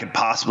I could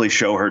possibly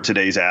show her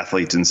today's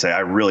athletes and say,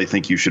 I really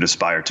think you should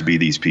aspire to be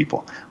these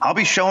people. I'll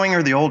be showing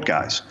her the old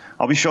guys.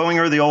 I'll be showing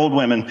her the old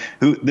women,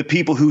 the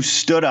people who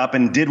stood up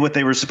and did what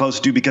they were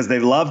supposed to do because they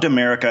loved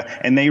America,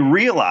 and they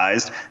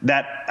realized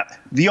that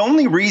the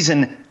only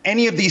reason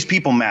any of these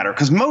people matter,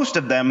 because most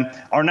of them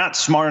are not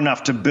smart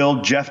enough to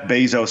build Jeff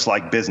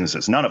Bezos-like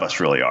businesses. None of us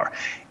really are.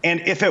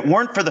 And if it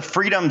weren't for the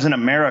freedoms in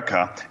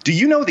America, do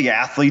you know the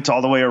athletes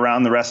all the way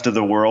around the rest of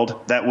the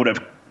world that would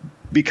have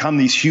become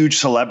these huge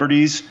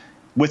celebrities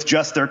with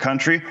just their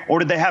country? Or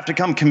did they have to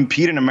come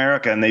compete in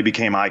America and they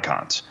became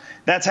icons?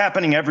 That's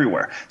happening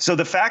everywhere. So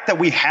the fact that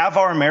we have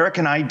our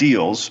American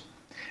ideals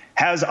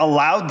has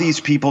allowed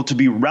these people to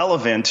be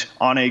relevant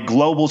on a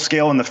global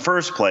scale in the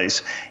first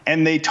place,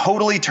 and they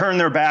totally turn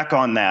their back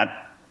on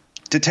that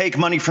to take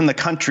money from the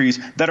countries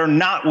that are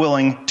not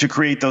willing to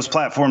create those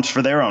platforms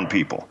for their own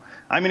people.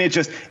 I mean, it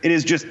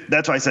is just,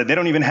 that's why I said they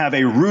don't even have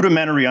a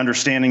rudimentary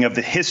understanding of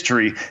the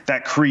history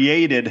that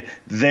created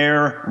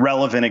their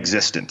relevant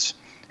existence.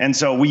 And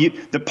so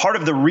the part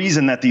of the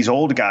reason that these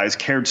old guys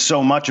cared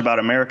so much about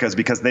America is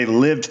because they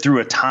lived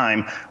through a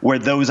time where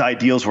those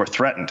ideals were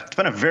threatened. It's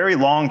been a very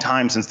long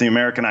time since the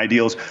American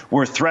ideals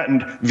were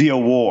threatened via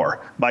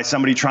war by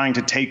somebody trying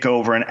to take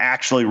over and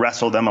actually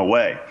wrestle them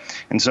away.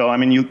 And so, I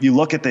mean, you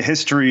look at the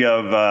history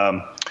of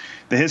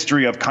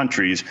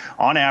countries.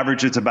 On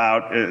average, it's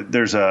about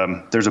there's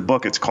a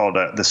book. It's called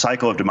The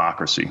Cycle of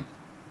Democracy,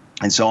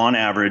 and so on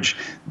average,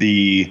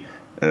 the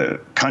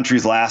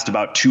countries last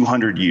about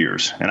 200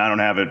 years. And I don't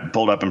have it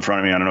pulled up in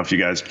front of me. I don't know if you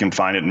guys can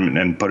find it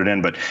and put it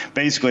in, but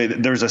basically,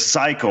 there's a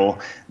cycle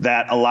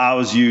that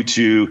allows you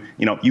to,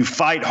 you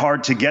fight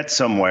hard to get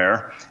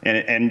somewhere,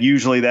 and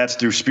usually that's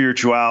through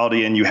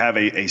spirituality, and you have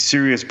a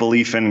serious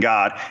belief in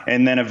God,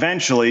 and then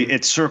eventually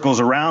it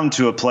circles around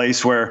to a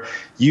place where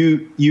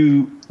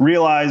you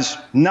realize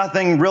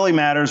nothing really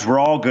matters. We're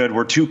all good.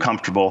 We're too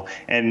comfortable,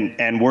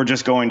 and we're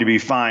just going to be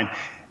fine.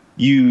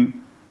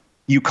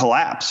 You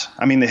collapse.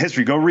 I mean, the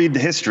history, go read the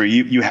history.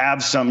 You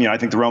have some, I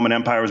think the Roman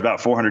Empire was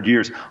about 400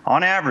 years.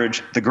 On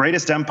average, the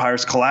greatest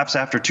empires collapse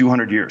after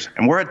 200 years,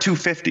 and we're at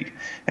 250.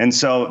 And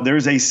so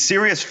there's a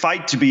serious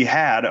fight to be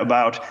had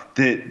about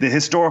the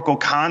historical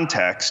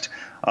context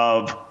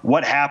of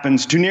what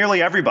happens to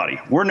nearly everybody.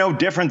 We're no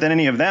different than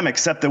any of them,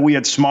 except that we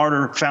had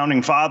smarter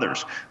founding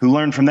fathers who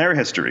learned from their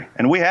history,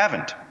 and we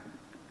haven't.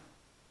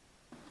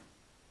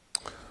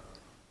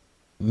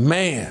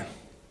 Man,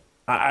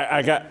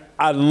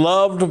 I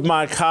loved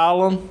my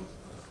column.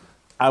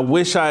 I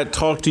wish I had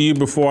talked to you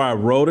before I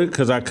wrote it,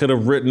 because I could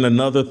have written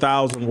another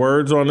 1,000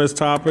 words on this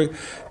topic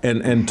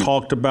and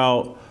talked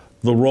about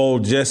the role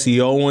Jesse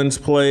Owens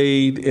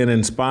played in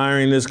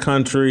inspiring this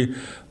country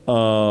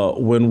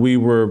when we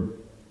were,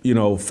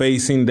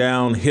 facing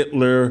down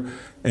Hitler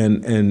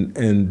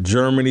and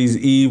Germany's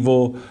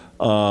evil.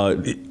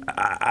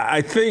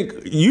 I think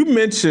you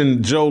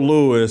mentioned Joe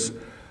Louis.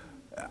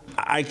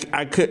 I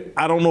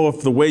don't know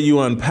if the way you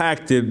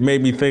unpacked it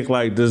made me think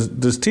like, does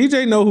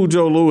TJ know who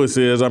Joe Louis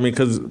is? I mean,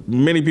 because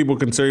many people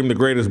consider him the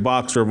greatest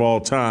boxer of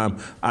all time.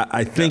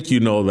 I think you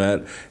know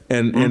that.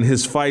 And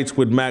his fights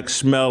with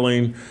Max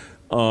Schmeling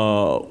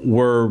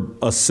were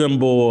a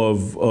symbol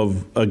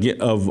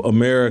of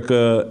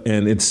America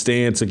and its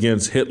stance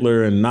against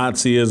Hitler and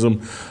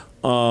Nazism.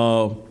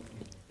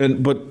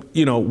 But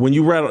you know, when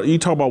you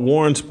talk about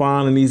Warren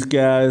Spahn and these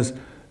guys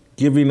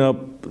giving up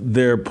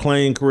their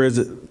playing careers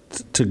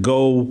to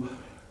go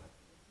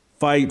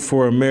fight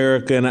for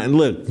America, and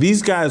look,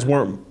 these guys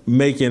weren't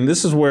making.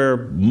 This is where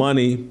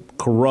money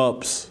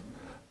corrupts,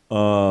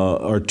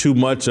 or too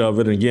much of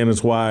it. And again,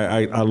 it's why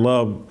I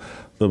love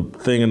the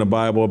thing in the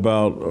Bible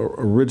about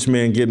a rich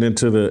man getting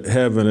into the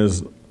heaven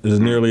is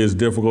nearly as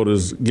difficult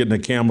as getting a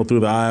camel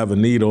through the eye of a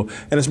needle.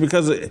 And it's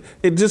because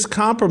it just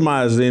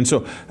compromises. And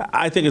so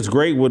I think it's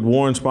great what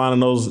Warren Spahn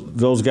and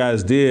those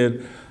guys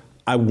did.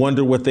 I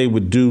wonder what they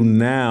would do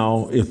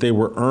now if they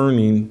were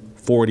earning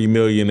 $40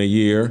 million a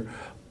year.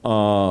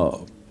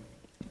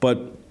 But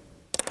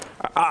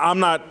I'm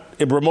not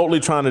remotely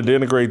trying to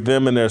denigrate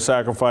them and their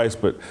sacrifice,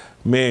 but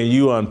man,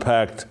 you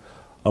unpacked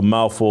a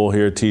mouthful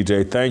here,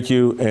 TJ. Thank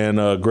you,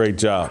 and great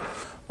job.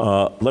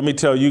 Let me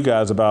tell you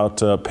guys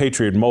about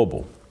Patriot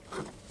Mobile.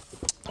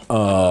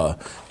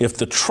 If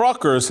the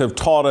truckers have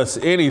taught us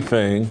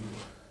anything,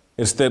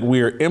 it's that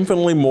we are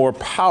infinitely more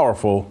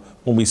powerful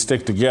when we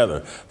stick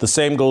together. The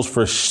same goes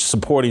for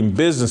supporting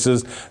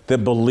businesses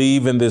that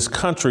believe in this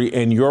country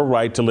and your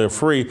right to live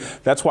free.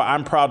 That's why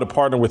I'm proud to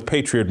partner with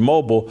Patriot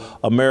Mobile,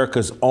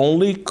 America's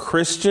only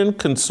Christian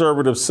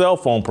conservative cell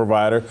phone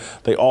provider.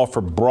 They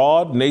offer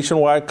broad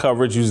nationwide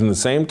coverage using the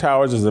same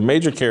towers as the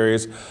major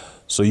carriers,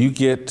 so you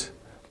get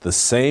the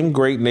same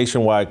great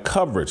nationwide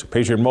coverage.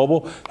 Patriot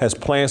Mobile has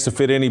plans to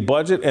fit any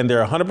budget, and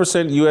their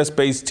 100%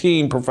 U.S.-based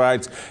team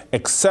provides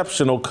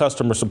exceptional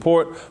customer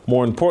support.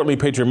 More importantly,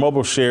 Patriot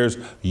Mobile shares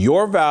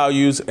your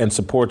values and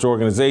supports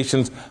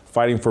organizations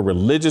fighting for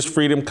religious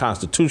freedom,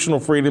 constitutional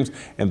freedoms,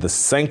 and the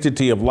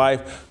sanctity of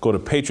life. Go to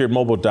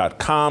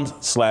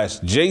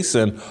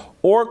patriotmobile.com/Jason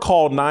or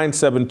call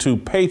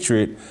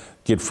 972-PATRIOT.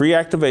 Get free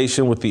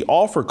activation with the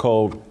offer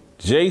code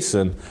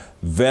Jason.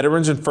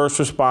 Veterans and first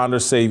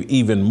responders save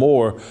even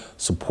more.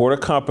 Support a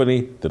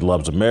company that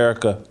loves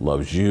America,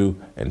 loves you,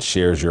 and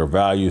shares your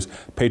values.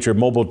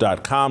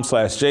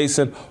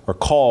 PatriotMobile.com/Jason or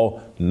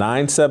call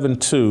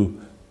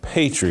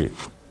 972-PATRIOT.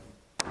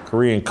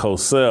 Korean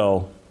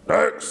Cosell.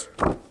 Next.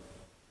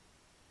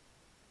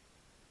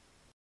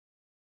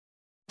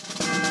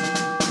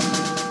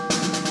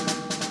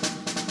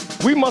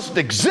 We must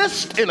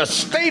exist in a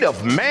state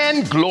of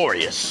man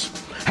glorious,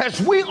 as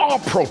we are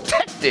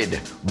protected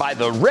by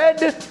the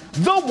red,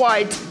 the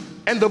white,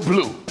 and the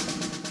blue.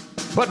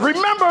 But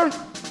remember,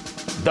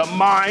 the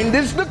mind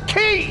is the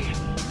key.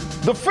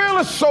 The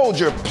fearless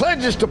soldier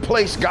pledges to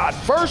place God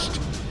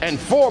first and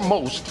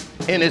foremost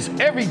in his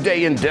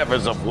everyday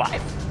endeavors of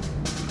life.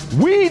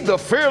 We, the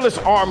fearless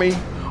army,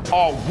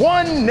 are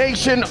one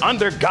nation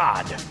under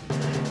God,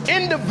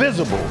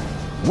 indivisible,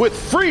 with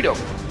freedom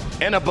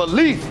and a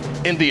belief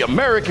in the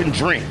American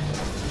dream.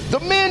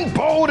 The men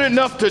bold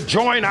enough to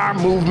join our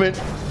movement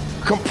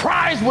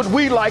comprise what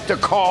we like to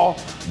call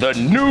the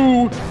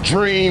New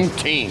Dream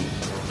Team.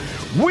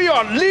 We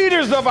are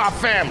leaders of our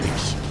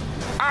families,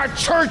 our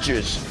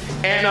churches,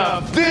 and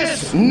of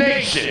this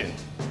nation.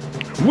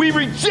 We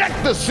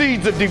reject the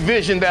seeds of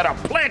division that are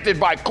planted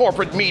by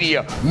corporate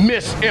media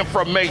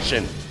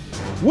misinformation.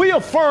 We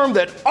affirm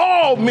that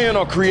all men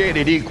are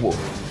created equal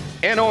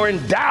and are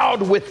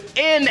endowed with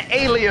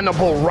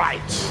inalienable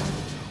rights,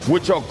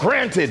 which are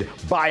granted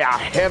by our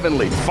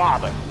Heavenly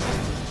Father.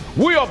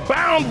 We are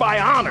bound by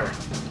honor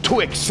to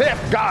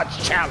accept God's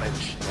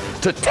challenge,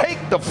 to take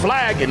the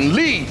flag and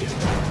lead,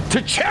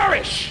 to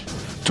cherish,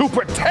 to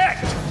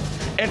protect,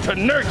 and to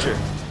nurture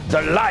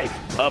the life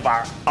of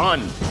our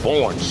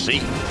unborn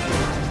seed.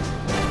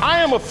 I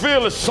am a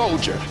fearless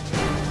soldier,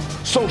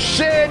 so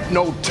shed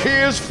no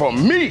tears for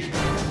me.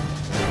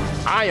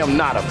 I am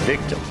not a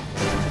victim.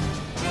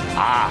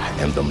 I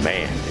am the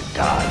man that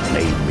God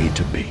made me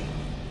to be.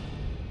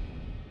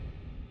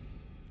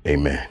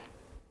 Amen.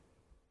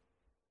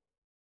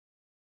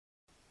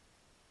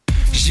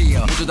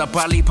 Yeah, 모두 다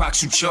빨리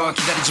박수 쳐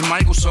기다리지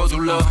말고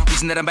서둘러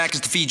Isn't that I'm back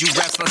just to feed you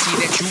raps I see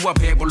that you are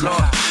배불러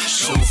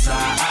So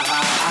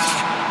fly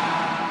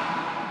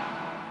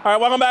All right,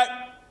 welcome back.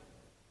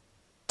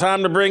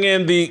 Time to bring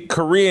in the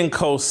Korean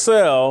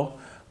Cosell.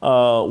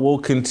 We'll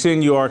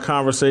continue our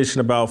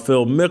conversation about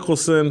Phil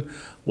Mickelson.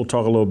 We'll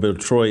talk a little bit of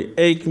Troy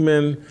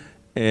Aikman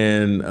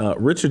and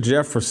Richard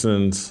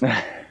Jefferson's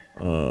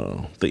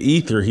the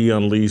ether he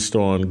unleashed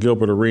on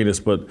Gilbert Arenas.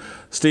 But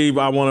Steve,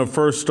 I want to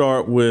first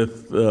start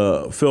with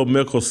Phil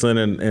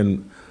Mickelson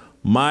and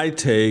my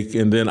take,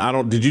 and then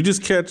did you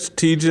just catch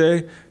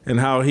TJ? and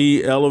how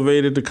he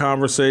elevated the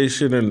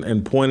conversation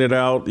and pointed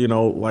out,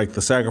 like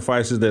the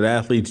sacrifices that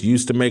athletes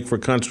used to make for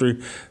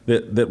country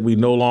that we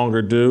no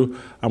longer do.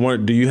 I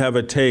wonder, do you have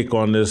a take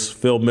on this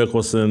Phil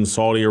Mickelson,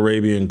 Saudi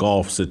Arabian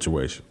golf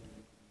situation?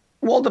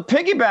 Well, to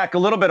piggyback a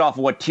little bit off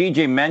of what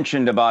TJ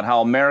mentioned about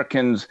how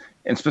Americans,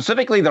 and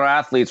specifically their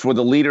athletes, were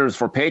the leaders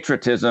for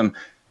patriotism,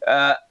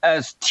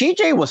 as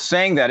TJ was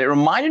saying that, it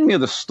reminded me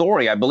of the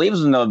story. I believe it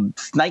was in the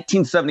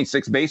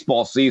 1976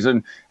 baseball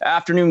season,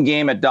 afternoon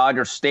game at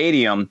Dodger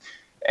Stadium.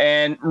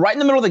 And right in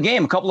the middle of the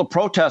game, a couple of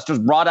protesters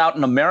brought out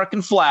an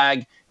American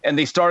flag and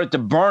they started to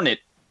burn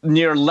it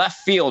near left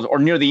field or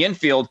near the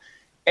infield.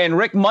 And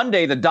Rick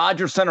Monday, the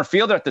Dodgers center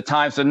fielder at the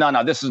time, said,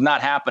 no, this is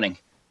not happening.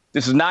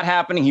 This is not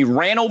happening. He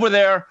ran over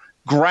there,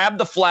 grabbed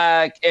the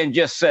flag, and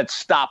just said,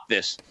 stop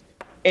this.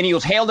 And he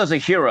was hailed as a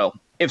hero.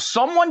 If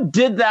someone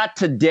did that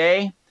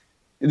today,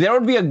 there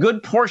would be a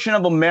good portion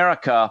of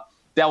America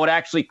that would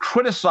actually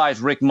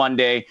criticize Rick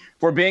Monday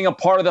for being a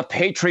part of the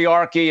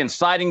patriarchy and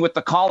siding with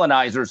the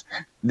colonizers.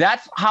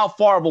 That's how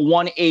far of a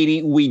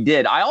 180 we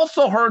did. I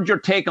also heard your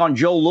take on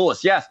Joe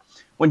Louis. Yes,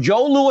 when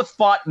Joe Louis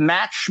fought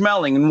Matt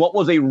Schmeling in what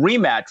was a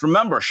rematch,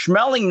 remember,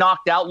 Schmeling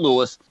knocked out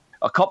Louis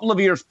a couple of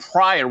years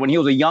prior when he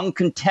was a young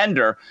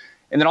contender.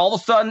 And then all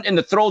of a sudden, in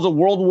the throes of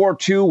World War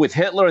II with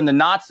Hitler and the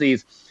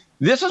Nazis,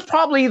 this is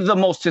probably the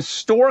most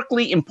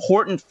historically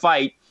important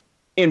fight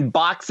in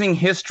boxing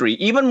history,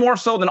 even more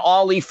so than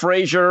Ali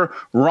Frazier,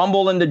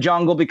 Rumble in the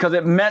Jungle, because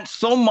it meant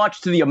so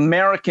much to the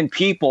American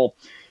people.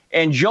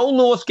 And Joe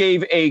Louis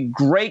gave a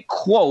great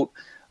quote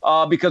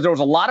because there was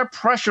a lot of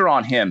pressure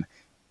on him.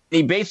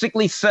 He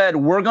basically said,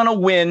 we're going to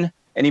win,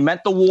 and he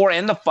meant the war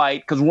and the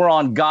fight because we're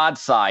on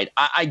God's side.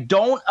 I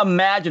don't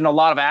imagine a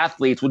lot of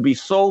athletes would be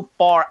so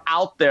far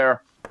out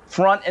there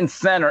front and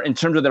center in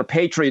terms of their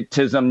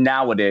patriotism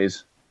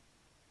nowadays.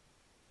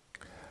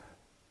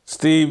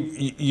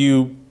 Steve,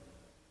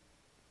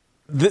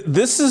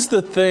 this is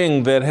the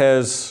thing that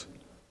has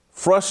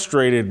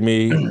frustrated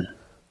me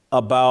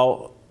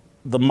about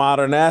the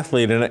modern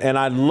athlete. And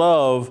I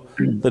love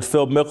that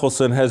Phil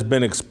Mickelson has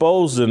been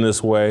exposed in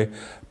this way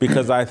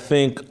because I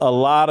think a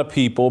lot of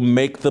people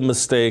make the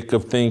mistake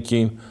of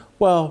thinking,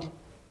 well,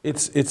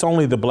 it's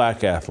only the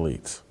black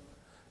athletes.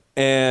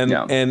 And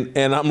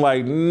I'm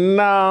like,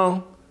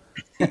 no,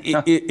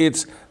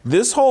 it's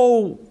this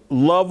whole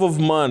love of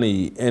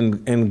money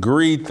and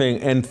greed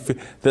thing. And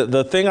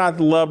the thing I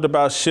loved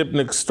about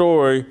Shipnick's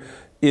story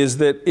is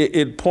that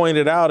it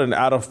pointed out, and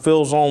out of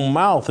Phil's own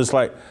mouth, it's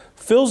like,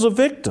 Phil's a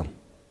victim.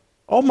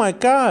 Oh my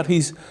God,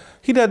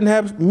 he doesn't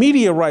have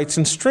media rights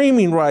and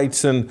streaming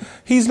rights, and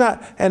he's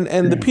not, and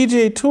the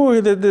PGA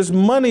Tour, there's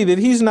money that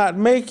he's not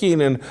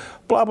making, and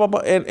blah blah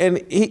blah,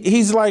 and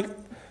he's like,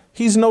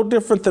 he's no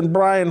different than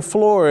Brian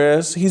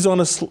Flores. He's on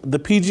the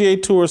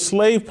PGA Tour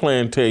slave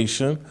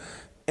plantation.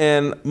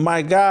 And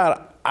my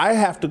God, I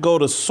have to go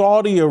to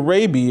Saudi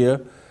Arabia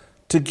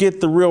to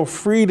get the real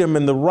freedom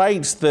and the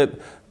rights that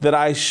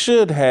I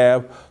should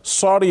have.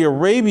 Saudi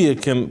Arabia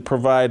can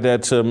provide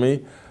that to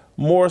me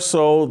more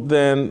so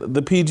than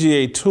the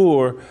PGA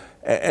Tour.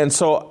 And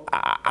so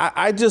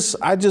I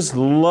just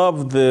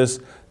love this,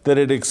 that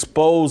it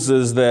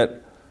exposes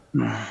that.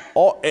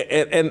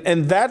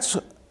 And that's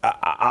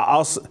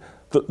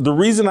the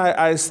reason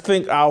I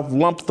think I'll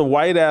lump the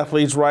white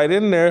athletes right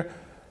in there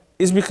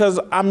is because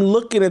I'm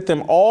looking at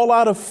them all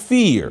out of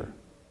fear,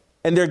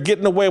 and they're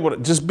getting away with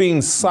it, just being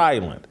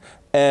silent.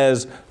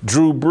 As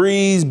Drew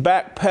Brees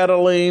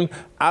backpedaling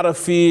out of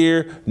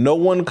fear, no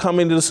one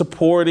coming to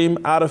support him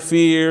out of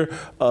fear,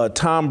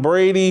 Tom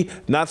Brady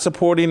not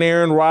supporting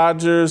Aaron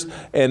Rodgers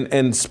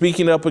and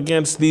speaking up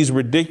against these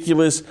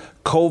ridiculous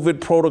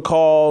COVID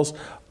protocols.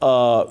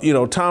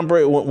 Tom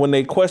Brady, when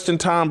they question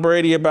Tom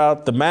Brady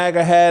about the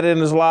MAGA hat in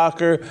his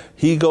locker,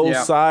 he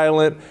goes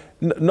silent.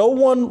 No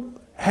one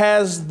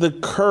has the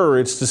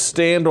courage to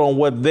stand on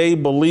what they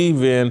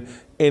believe in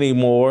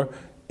anymore.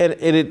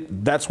 And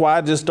that's why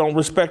I just don't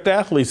respect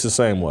athletes the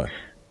same way.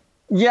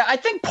 Yeah, I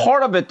think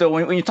part of it, though,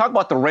 when you talk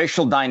about the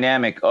racial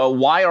dynamic,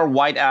 why are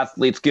white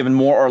athletes given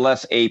more or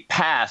less a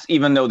pass,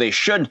 even though they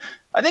should?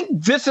 I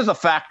think this is a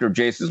factor, Jace.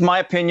 This is my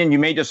opinion. You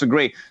may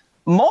disagree.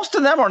 Most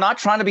of them are not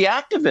trying to be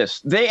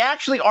activists. They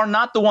actually are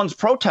not the ones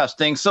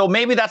protesting. So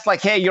maybe that's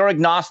like, hey, you're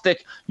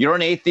agnostic, you're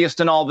an atheist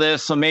and all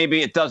this, so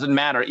maybe it doesn't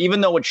matter,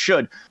 even though it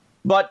should.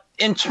 But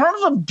in terms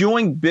of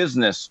doing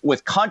business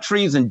with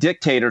countries and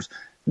dictators,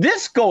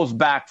 this goes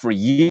back for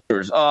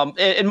years.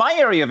 In my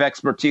area of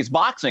expertise,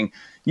 boxing,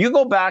 you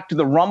go back to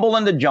the Rumble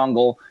in the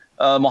Jungle,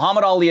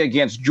 Muhammad Ali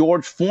against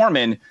George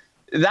Foreman.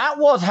 That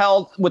was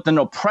held with an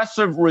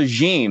oppressive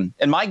regime.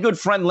 And my good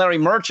friend Larry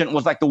Merchant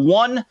was like the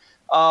one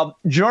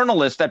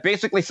journalist that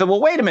basically said,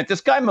 well, wait a minute,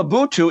 this guy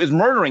Mobutu is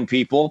murdering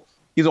people.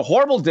 He's a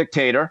horrible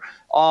dictator.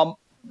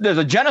 There's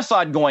a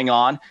genocide going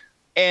on.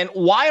 And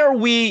why are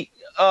we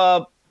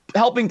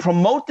helping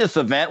promote this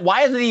event?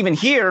 Why is it even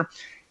here?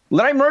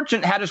 Larry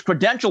Merchant had his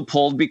credential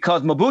pulled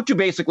because Mobutu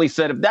basically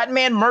said, if that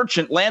man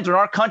Merchant lands in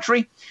our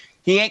country,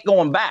 he ain't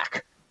going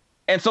back.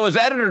 And so his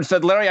editor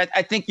said, Larry,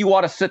 I think you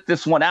ought to sit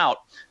this one out.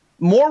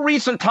 more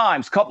recent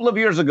times, a couple of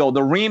years ago,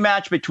 the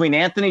rematch between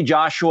Anthony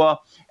Joshua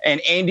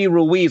and Andy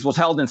Ruiz was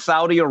held in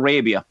Saudi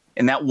Arabia.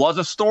 And that was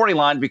a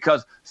storyline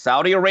because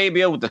Saudi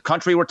Arabia, with the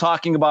country we're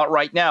talking about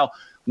right now,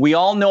 we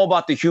all know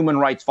about the human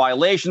rights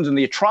violations and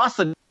the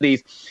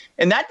atrocities.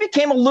 And that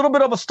became a little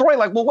bit of a story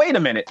like, well, wait a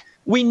minute.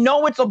 We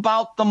know it's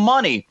about the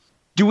money.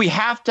 Do we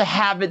have to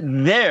have it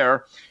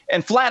there?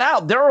 And flat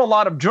out, there are a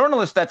lot of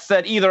journalists that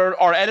said either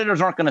our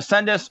editors aren't going to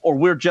send us or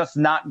we're just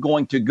not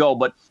going to go.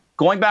 But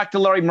going back to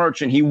Larry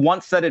Merchant, he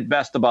once said it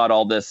best about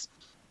all this.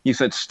 He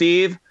said,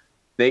 Steve,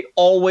 they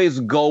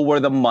always go where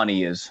the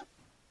money is.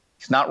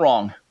 He's not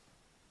wrong.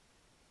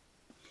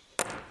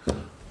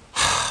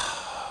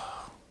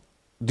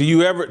 Do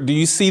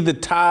you see the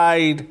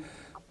tide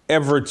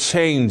ever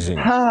changing?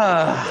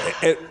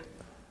 And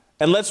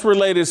let's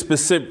relate it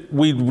specific.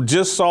 We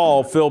just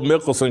saw Phil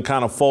Mickelson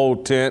kind of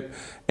fold tent,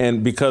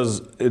 and because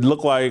it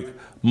looked like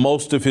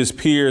most of his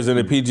peers in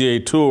the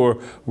PGA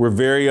Tour were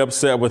very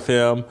upset with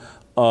him.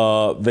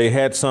 They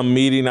had some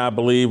meeting, I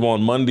believe,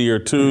 on Monday or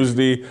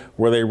Tuesday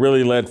where they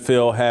really let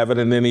Phil have it,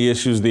 and then he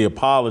issues the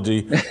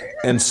apology.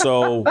 And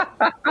so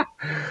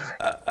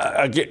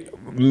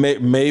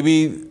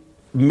maybe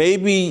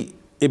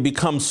it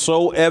becomes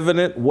so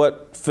evident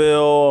what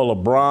Phil or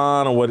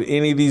LeBron or what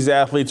any of these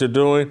athletes are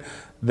doing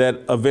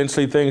that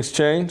eventually things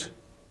change?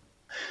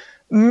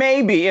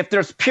 Maybe if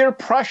there's peer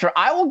pressure.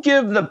 I will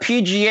give the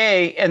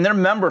PGA and their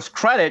members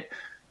credit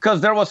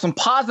because there was some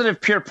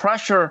positive peer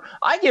pressure.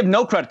 I give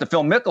no credit to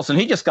Phil Mickelson.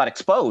 He just got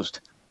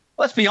exposed.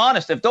 Let's be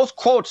honest. If those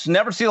quotes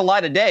never see the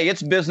light of day,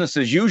 it's business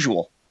as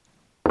usual.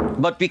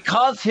 But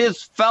because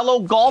his fellow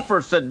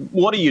golfers said,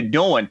 what are you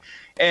doing?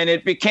 And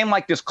it became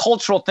like this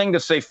cultural thing to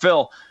say,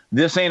 Phil,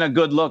 this ain't a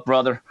good look,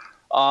 brother.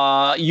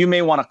 You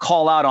may want to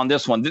call out on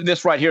this one.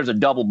 This right here is a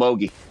double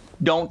bogey.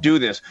 Don't do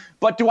this.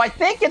 But do I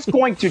think it's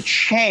going to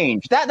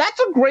change? That's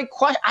a great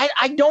question.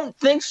 I don't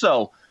think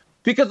so.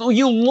 Because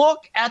you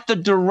look at the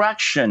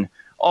direction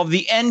of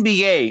the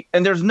NBA,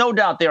 and there's no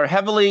doubt they are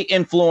heavily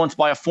influenced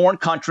by a foreign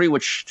country,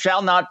 which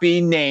shall not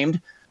be named,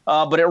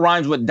 but it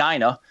rhymes with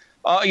Dinah.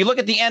 You look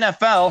at the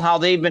NFL, how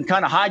they've been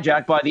kind of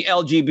hijacked by the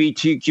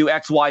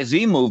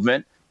LGBTQXYZ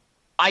movement.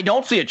 I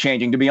don't see it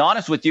changing, to be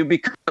honest with you,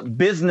 because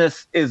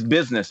business is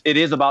business. It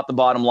is about the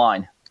bottom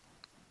line.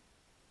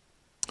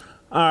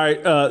 All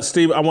right,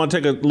 Steve, I want to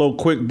take a little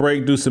quick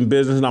break, do some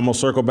business, and I'm going to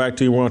circle back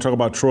to you. We're going to talk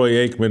about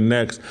Troy Aikman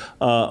next.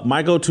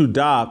 My go-to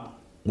doc,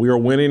 we are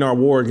winning our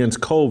war against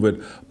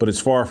COVID, but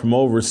it's far from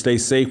over. Stay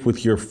safe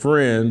with your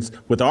friends,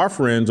 with our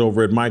friends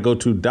over at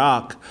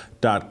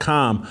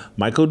mygotodoc.com.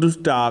 My Go-To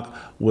Doc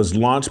was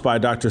launched by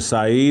Dr.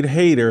 Saeed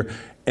Haider,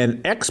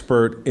 an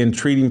expert in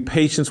treating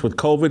patients with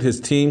COVID. His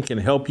team can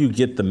help you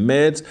get the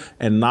meds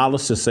and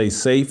knowledge to stay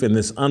safe in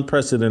this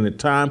unprecedented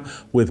time.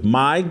 With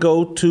My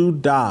Go-To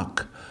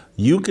Doc,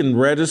 you can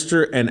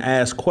register and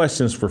ask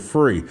questions for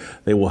free.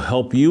 They will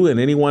help you and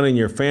anyone in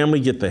your family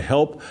get the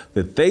help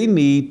that they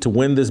need to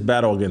win this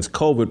battle against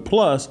COVID.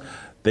 Plus,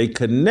 they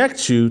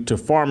connect you to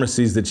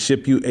pharmacies that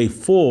ship you a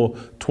full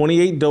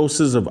 28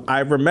 doses of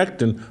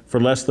ivermectin for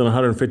less than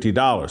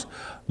 $150.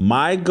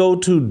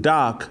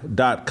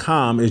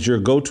 MyGoToDoc.com is your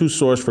go-to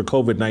source for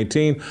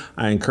COVID-19.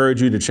 I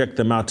encourage you to check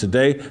them out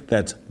today.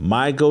 That's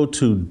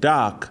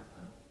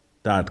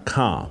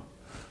MyGoToDoc.com. All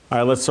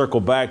right, let's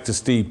circle back to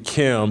Steve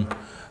Kim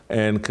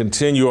and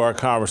continue our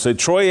conversation.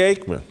 Troy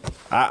Aikman.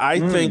 I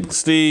think,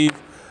 Steve,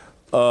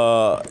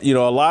 a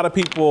lot of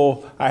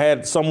people, I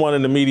had someone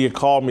in the media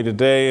call me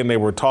today and they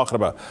were talking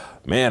about,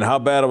 man, how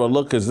bad of a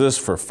look is this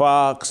for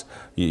Fox?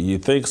 You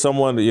think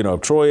someone,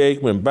 if Troy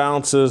Aikman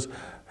bounces,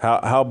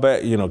 how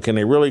bad, can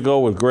they really go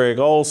with Greg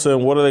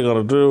Olsen? What are they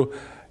going to do?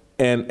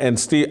 And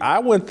Steve, I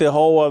went the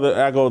whole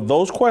other, I go,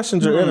 those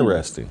questions are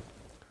interesting.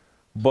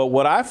 But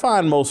what I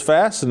find most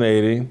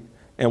fascinating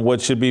and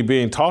what should be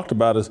being talked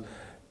about is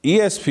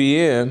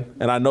ESPN,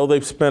 and I know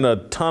they've spent a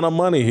ton of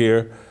money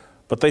here,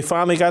 but they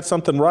finally got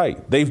something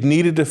right. They've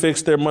needed to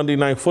fix their Monday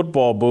Night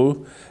Football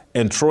booth,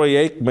 and Troy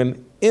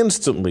Aikman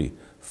instantly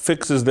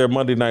fixes their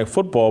Monday Night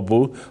Football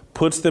booth,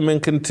 puts them in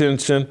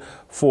contention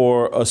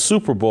for a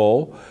Super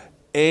Bowl,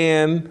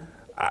 and,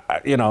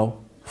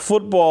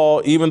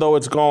 football, even though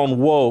it's gone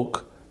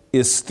woke,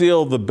 is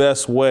still the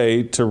best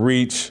way to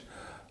reach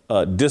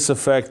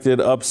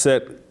disaffected,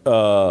 upset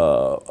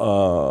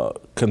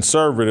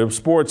conservative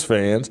sports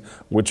fans,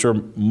 which are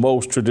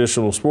most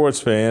traditional sports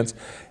fans.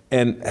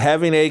 And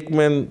having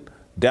Aikman,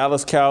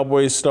 Dallas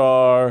Cowboys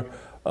star,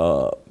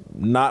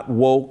 not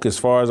woke as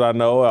far as I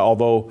know,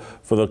 although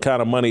for the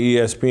kind of money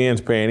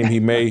ESPN's paying him, he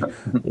may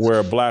wear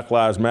a Black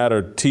Lives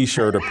Matter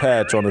T-shirt or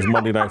patch on his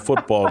Monday Night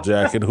Football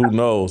jacket. Who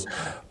knows?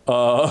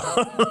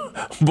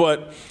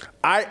 But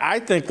I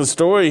think the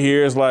story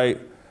here is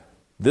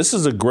this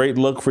is a great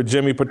look for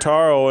Jimmy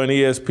Pitaro and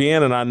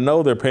ESPN, and I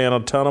know they're paying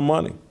a ton of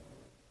money.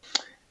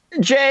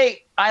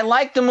 Jay, I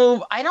like the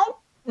move. I don't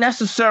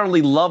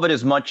necessarily love it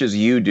as much as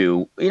you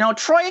do.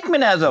 Troy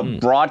Aikman as a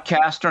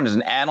broadcaster and as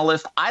an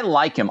analyst, I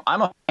like him.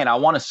 I'm a fan. I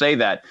want to say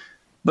that.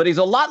 But he's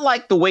a lot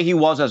like the way he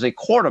was as a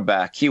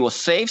quarterback. He was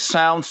safe,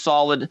 sound,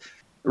 solid.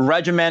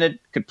 regimented,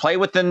 could play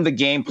within the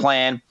game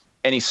plan,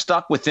 and he's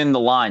stuck within the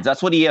lines.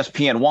 That's what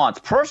ESPN wants.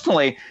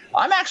 Personally,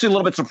 I'm actually a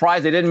little bit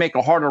surprised they didn't make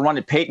a harder run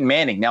at Peyton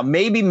Manning. Now,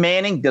 maybe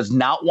Manning does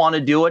not want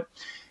to do it.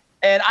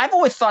 And I've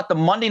always thought the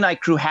Monday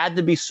Night Crew had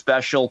to be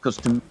special because,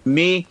 to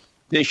me,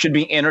 they should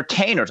be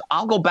entertainers.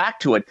 I'll go back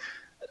to it.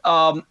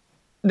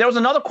 There was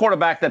another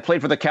quarterback that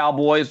played for the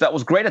Cowboys that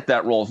was great at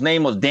that role. His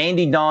name was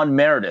Dandy Don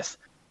Meredith.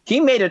 He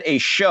made it a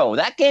show.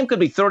 That game could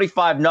be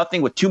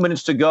 35-0 with 2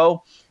 minutes to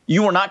go.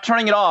 You were not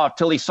turning it off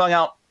till he sung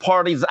out,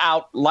 "Party's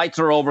out, lights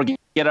are over,"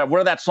 get out,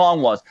 where that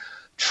song was.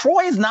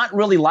 Troy is not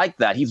really like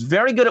that. He's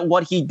very good at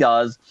what he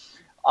does.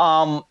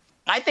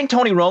 I think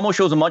Tony Romo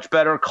shows a much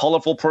better,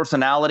 colorful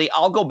personality.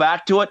 I'll go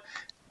back to it.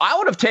 I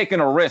would have taken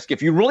a risk.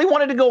 If you really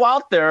wanted to go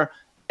out there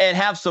and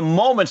have some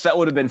moments that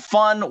would have been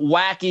fun,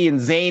 wacky,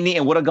 and zany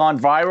and would have gone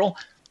viral,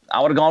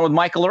 I would have gone with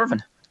Michael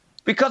Irvin.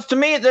 Because to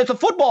me, it's a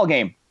football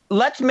game.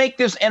 Let's make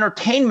this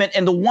entertainment.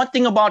 And the one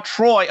thing about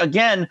Troy,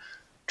 again,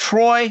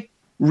 Troy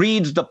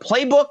reads the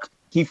playbook.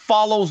 He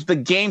follows the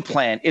game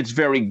plan. It's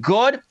very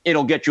good.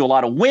 It'll get you a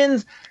lot of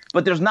wins,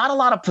 but there's not a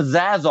lot of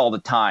pizzazz all the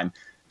time.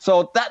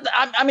 So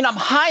I'm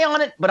high on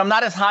it, but I'm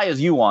not as high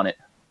as you on it.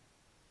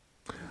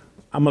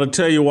 I'm going to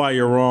tell you why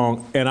you're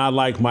wrong, and I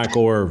like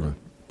Michael Irvin.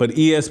 But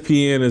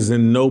ESPN is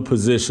in no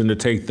position to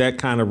take that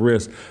kind of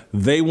risk.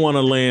 They want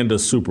to land a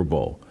Super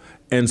Bowl.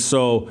 And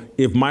so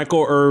if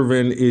Michael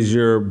Irvin is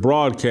your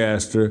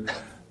broadcaster,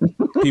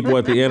 people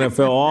at the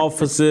NFL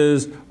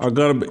offices are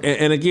going to be,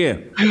 and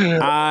again,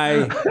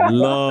 I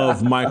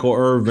love Michael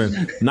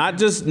Irvin, not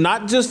just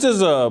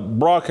as a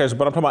broadcaster,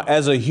 but I'm talking about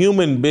as a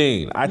human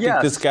being. I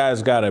think this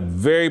guy's got a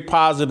very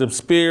positive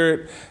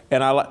spirit,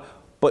 and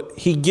but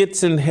he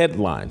gets in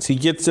headlines. He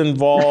gets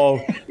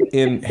involved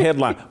in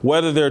headlines,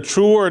 whether they're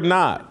true or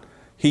not.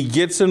 He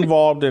gets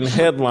involved in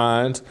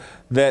headlines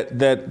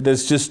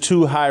that's just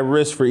too high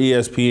risk for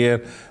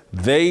ESPN.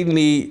 They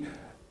need.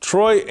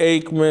 Troy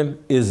Aikman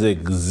is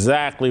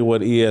exactly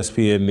what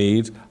ESPN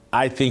needs.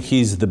 I think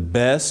he's the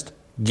best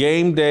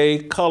game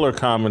day color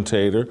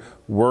commentator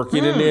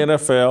working in the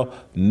NFL.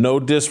 No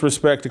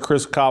disrespect to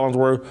Chris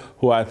Collinsworth,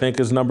 who I think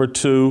is number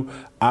 2.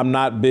 I'm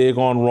not big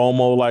on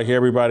Romo like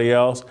everybody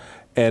else.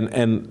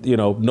 And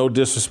no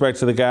disrespect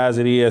to the guys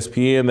at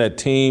ESPN, that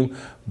team,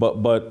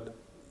 but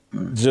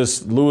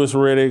just Louis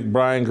Riddick,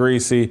 Brian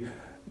Griese,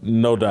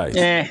 no dice.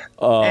 And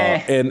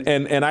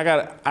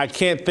I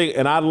can't think.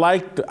 And I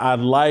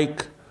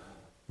like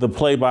the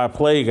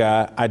play-by-play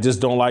guy. I just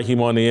don't like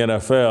him on the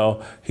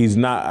NFL. He's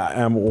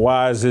not.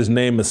 Why is his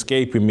name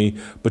escaping me?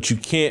 But you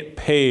can't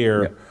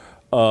pair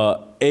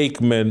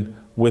Aikman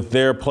with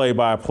their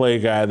play-by-play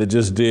guy that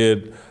just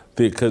did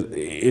because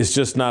it's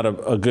just not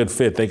a good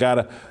fit. They got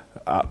to.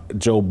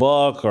 Joe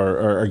Buck,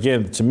 or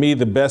again, to me,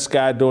 the best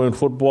guy doing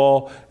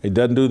football. He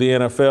doesn't do the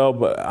NFL,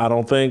 but I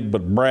don't think.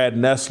 But Brad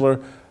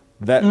Nessler,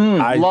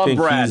 I think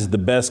Brad. He's the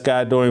best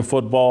guy doing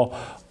football.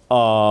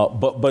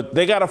 But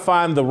they got to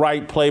find the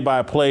right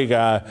play-by-play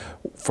guy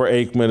for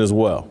Aikman as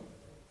well.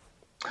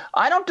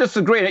 I don't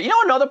disagree. You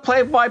know another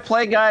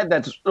play-by-play guy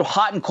that's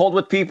hot and cold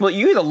with people?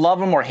 You either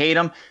love him or hate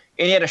him.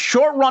 And he had a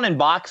short run in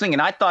boxing,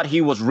 and I thought he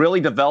was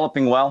really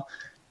developing well.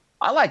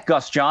 I like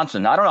Gus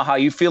Johnson. I don't know how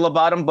you feel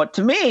about him, but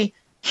to me,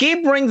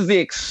 he brings the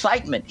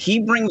excitement. He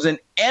brings an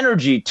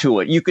energy to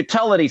it. You could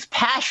tell that he's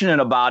passionate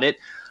about it.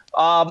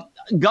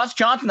 Gus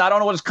Johnson, I don't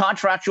know what his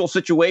contractual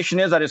situation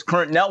is at his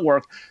current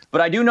network,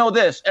 but I do know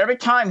this. Every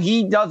time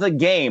he does a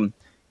game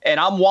and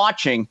I'm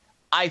watching,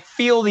 I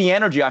feel the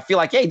energy. I feel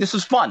like, hey, this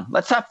is fun.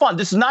 Let's have fun.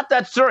 This is not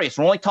that serious.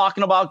 We're only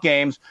talking about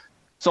games.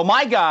 So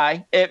my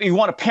guy, if you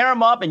want to pair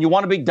him up and you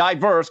want to be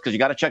diverse, because you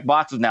got to check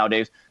boxes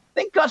nowadays, I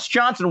think Gus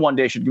Johnson one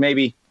day should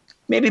maybe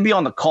be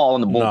on the call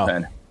in the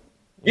bullpen.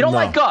 You don't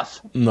like Gus?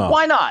 No.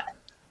 Why not?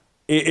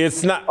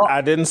 It's not.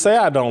 I didn't say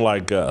I don't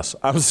like Gus.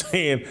 I'm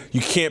saying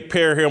you can't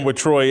pair him with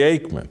Troy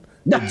Aikman.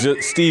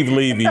 Steve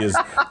Levy is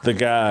the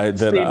guy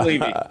that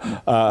Steve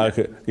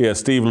Levy.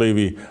 Steve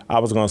Levy. I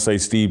was going to say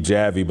Steve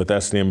Javy, but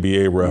that's the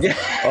NBA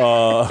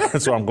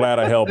ref. So I'm glad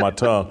I held my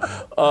tongue.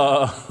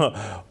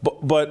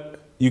 But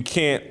you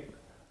can't.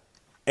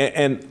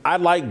 And I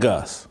like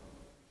Gus,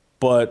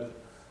 but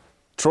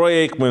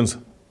Troy Aikman's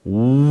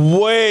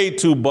way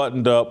too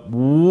buttoned up,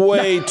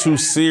 way too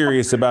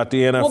serious about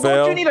the NFL. Well,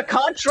 don't you need a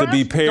contrast to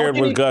be paired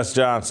with Gus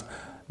Johnson?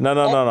 No.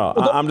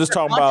 I'm just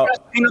talking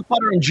about peanut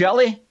butter and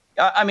jelly.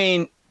 I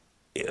mean,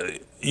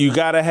 you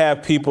got to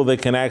have people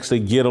that can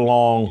actually get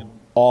along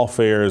off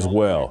air as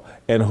well,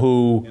 and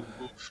who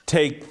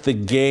take the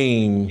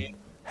game,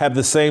 have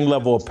the same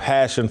level of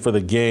passion for the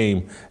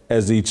game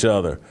as each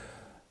other.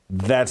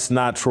 That's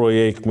not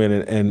Troy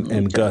Aikman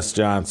and Gus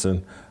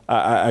Johnson.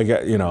 I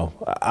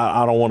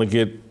don't want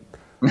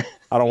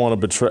to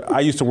betray. I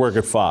used to work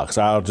at Fox.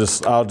 I'll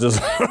just Fox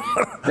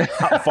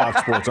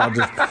Sports. I'll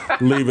just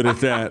leave it at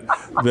that.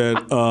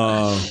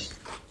 That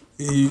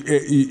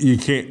you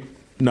can't.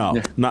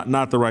 No,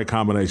 not the right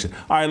combination.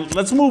 All right,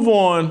 let's move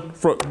on.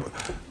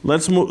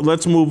 Let's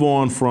move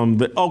on from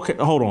the. Okay,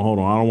 hold on.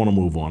 I don't want to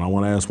move on. I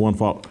want to ask one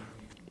follow.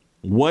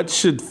 What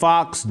should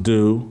Fox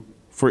do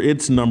for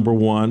its number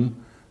one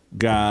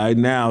guy.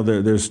 Now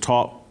there's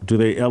talk, do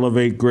they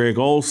elevate Greg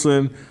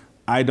Olsen?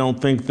 I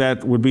don't think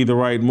that would be the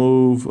right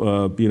move.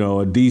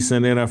 A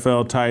decent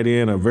NFL tight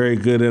end, a very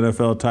good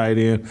NFL tight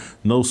end,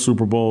 no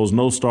Super Bowls,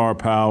 no star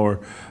power.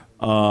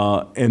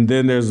 And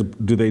then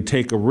do they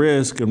take a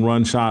risk and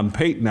run Sean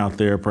Payton out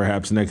there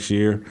perhaps next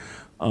year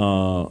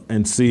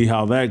and see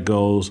how that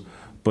goes?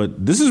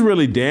 But this is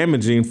really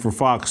damaging for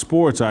Fox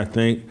Sports, I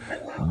think.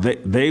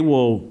 They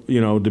will,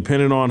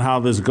 depending on how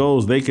this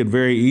goes, they could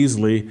very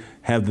easily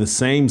have the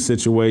same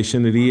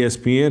situation that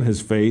ESPN has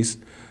faced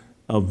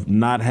of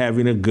not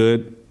having a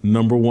good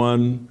number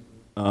one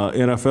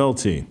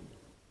NFL team.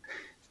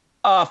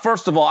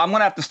 First of all, I'm going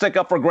to have to stick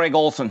up for Greg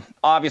Olsen.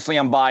 Obviously,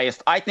 I'm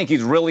biased. I think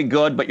he's really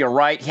good, but you're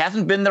right. He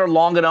hasn't been there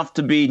long enough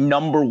to be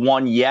number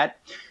one yet.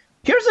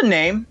 Here's a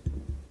name,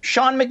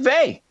 Sean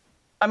McVay.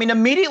 I mean,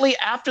 immediately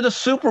after the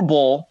Super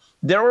Bowl,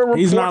 there were reports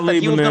he's not that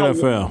leaving he was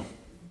the NFL.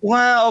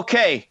 Well,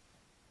 okay.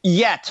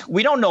 Yet.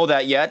 We don't know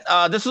that yet.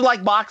 This is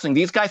like boxing.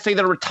 These guys say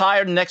they're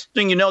retired, and next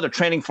thing you know, they're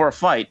training for a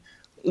fight.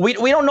 We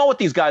don't know what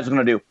these guys are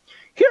going to do.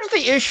 Here's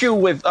the issue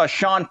with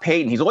Sean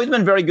Payton. He's always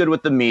been very good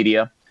with the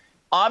media,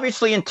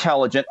 obviously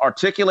intelligent,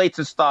 articulates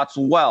his thoughts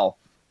well.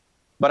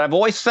 But I've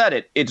always said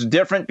it. It's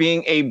different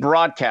being a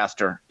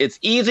broadcaster. It's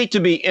easy to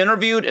be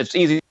interviewed. It's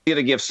easy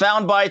to give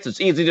sound bites. It's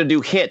easy to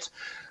do hits.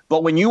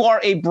 But when you are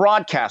a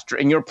broadcaster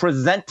and you're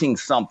presenting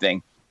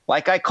something,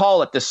 like I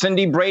call it the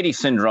Cindy Brady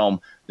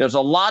syndrome, there's a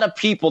lot of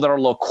people that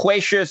are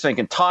loquacious and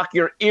can talk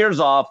your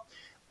ears off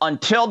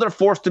until they're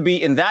forced to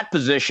be in that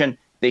position.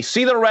 They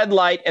see the red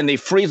light and they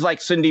freeze like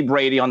Cindy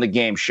Brady on the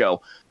game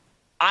show.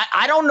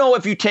 I don't know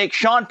if you take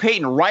Sean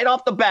Payton right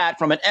off the bat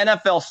from an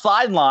NFL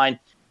sideline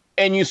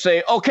and you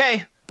say,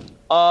 okay,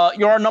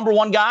 you're our number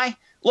one guy.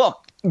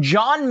 Look,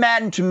 John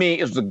Madden to me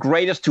is the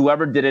greatest who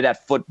ever did it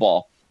at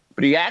football.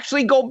 But you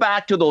actually go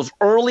back to those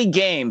early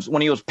games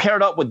when he was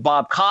paired up with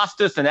Bob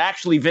Costas and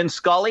actually Vince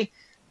Scully.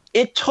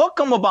 It took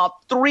him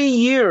about 3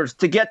 years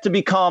to get to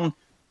become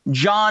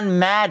John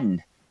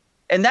Madden.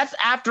 And that's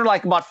after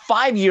like about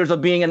 5 years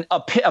of being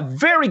a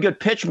very good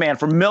pitch man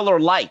for Miller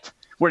Lite,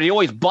 where he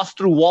always busts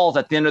through walls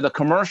at the end of the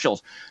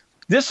commercials.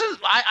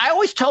 I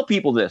always tell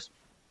people this.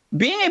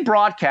 Being a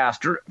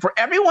broadcaster, for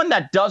everyone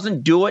that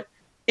doesn't do it,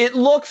 it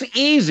looks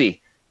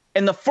easy.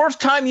 And the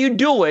first time you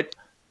do it,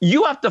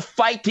 you have to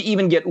fight to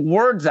even get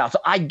words out. So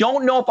I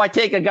don't know if I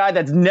take a guy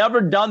that's never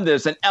done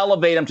this and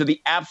elevate him to the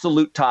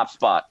absolute top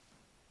spot.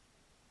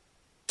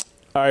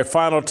 All right,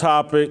 final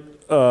topic.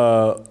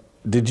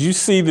 Did you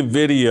see the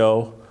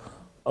video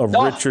of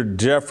Richard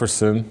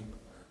Jefferson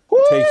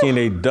taking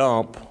a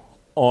dump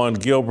on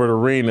Gilbert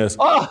Arenas?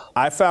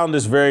 I found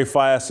this very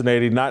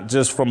fascinating, not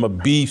just from a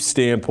beef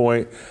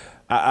standpoint.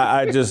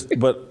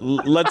 But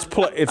let's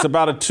play. It's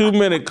about a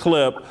 2-minute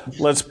clip.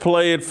 Let's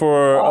play it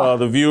for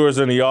the viewers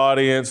in the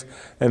audience,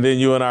 and then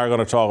you and I are going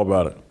to talk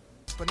about it.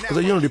 I was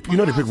like, you know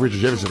they picked Richard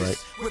Jefferson, right?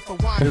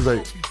 And he's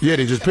like, yeah,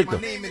 they just picked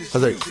him. I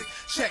was like,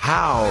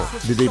 how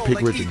did they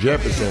pick Richard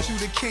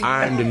Jefferson?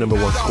 I'm the number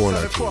one scorer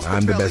on our team.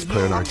 I'm the best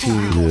player on our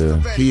team.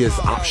 Yeah. He is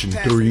option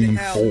 3,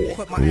 4.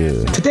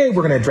 Yeah. Today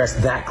we're going to address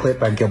that clip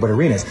by Gilbert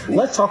Arenas.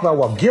 Let's talk about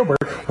what Gilbert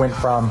went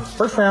from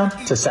first round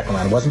to second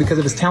round. It wasn't because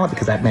of his talent,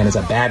 because that man is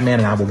a bad man,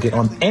 and I will get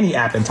on any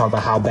app and talk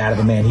about how bad of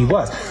a man he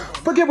was.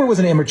 But Gilbert was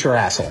an immature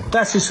asshole.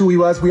 That's just who he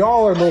was. We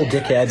all are little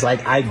dickheads,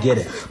 like, I get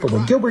it. But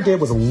what Gilbert did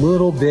was a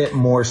little bit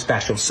more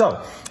special. So,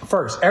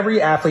 first,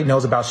 every athlete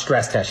knows about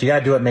stress tests. You got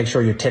to do it, make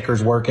sure your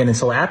ticker's working. And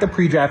so at the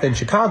pre-draft in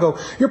Chicago,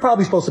 you're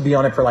probably supposed to be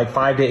on it for like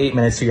 5 to 8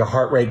 minutes so your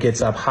heart rate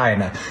gets up high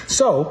enough.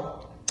 So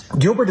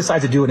Gilbert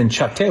decides to do it in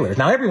Chuck Taylors.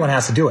 Now, everyone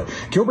has to do it.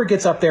 Gilbert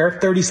gets up there,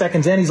 30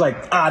 seconds in, he's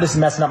like, this is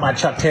messing up my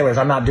Chuck Taylors.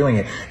 I'm not doing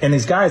it. And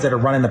these guys that are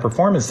running the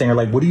performance thing are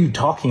like, what are you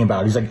talking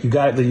about? He's like, you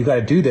got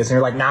to do this. And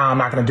you're like, nah, I'm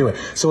not going to do it.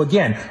 So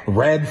again,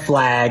 red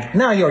flag.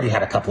 Now, he already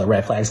had a couple of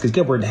red flags because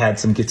Gilbert had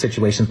some good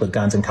situations with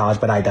guns in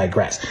college, but I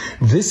digress.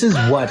 This is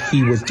what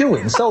he was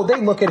doing. So they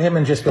look at him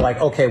and just be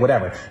like, okay,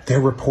 whatever. They're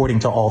reporting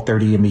to all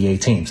 30 NBA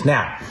teams.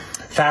 Now,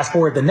 fast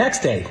forward the next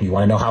day. You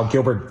want to know how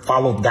Gilbert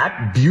followed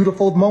that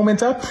beautiful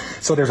moment up?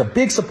 So there's a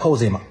big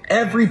symposium.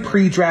 Every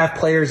pre-draft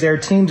player's there.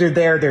 Teams are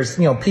there. There's,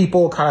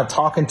 people kind of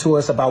talking to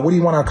us about what do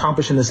you want to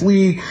accomplish in this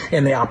league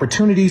and the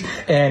opportunities.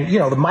 And,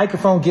 the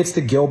microphone gets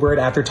to Gilbert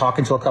after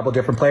talking to a couple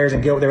different players.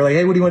 And Gilbert, they were like,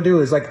 hey, what do you want to do?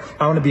 It's like,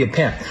 I want to be a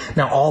pimp.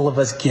 Now, all of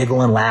us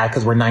giggle and laugh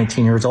because we're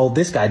 19 years old.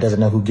 This guy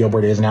doesn't know who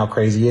Gilbert is and how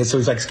crazy he is. So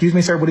he's like, excuse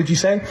me, sir, what did you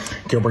say?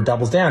 Gilbert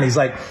doubles down. He's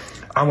like,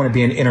 I want to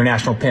be an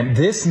international pimp.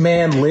 This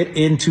man lit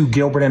into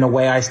Gilbert in a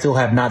way I still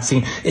have not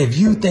seen. If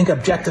you think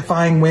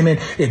objectifying women,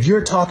 if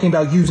you're talking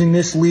about using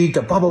this league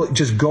to bubble, it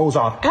just goes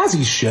off, as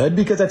he should,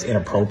 because that's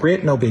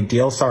inappropriate. No big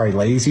deal. Sorry,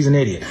 ladies. He's an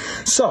idiot.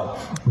 So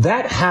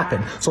that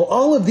happened. So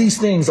all of these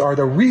things are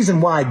the reason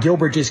why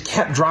Gilbert just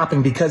kept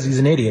dropping, because he's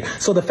an idiot.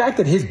 So the fact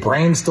that his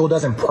brain still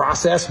doesn't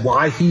process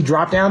why he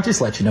dropped down just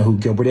lets you know who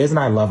Gilbert is. And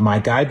I love my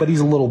guy, but he's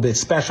a little bit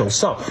special.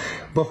 So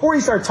before he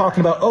started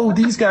talking about,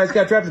 these guys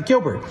got drafted,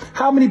 Gilbert,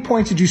 how many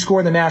points did you score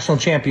in the national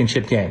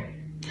championship game?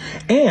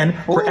 And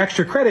for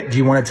extra credit, do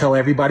you want to tell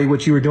everybody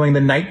what you were doing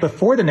the night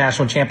before the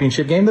national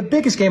championship game, the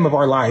biggest game of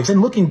our lives?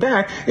 And looking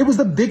back, it was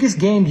the biggest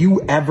game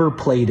you ever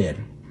played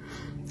in.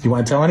 Do you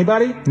want to tell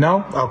anybody?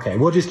 No? Okay.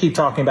 We'll just keep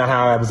talking about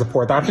how I was the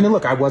fourth option. And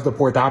look, I was the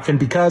fourth option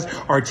because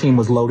our team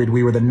was loaded.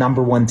 We were the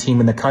number one team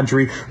in the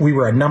country. We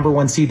were a number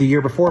one seed the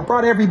year before,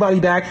 brought everybody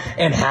back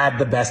and had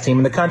the best team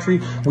in the country.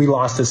 We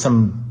lost to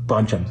some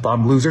bunch of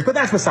bum losers, but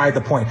that's beside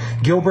the point.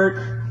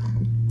 Gilbert,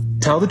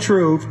 tell the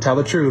truth. Tell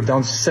the truth.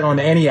 Don't sit on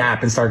any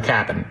app and start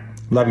capping.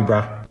 Love you,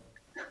 bro.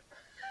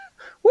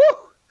 Woo!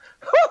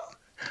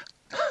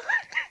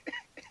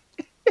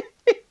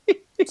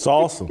 It's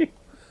awesome.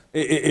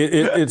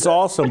 It's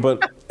awesome,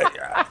 but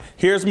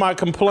here's my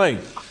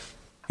complaint.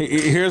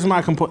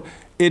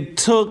 It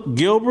took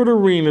Gilbert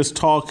Arenas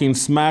talking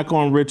smack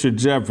on Richard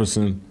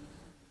Jefferson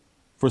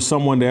for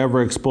someone to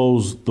ever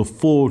expose the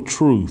full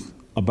truth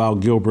about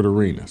Gilbert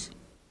Arenas.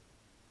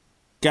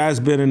 Guy's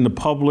been in the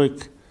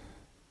public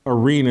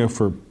arena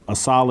for a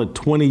solid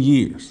 20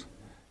 years.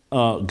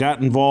 Got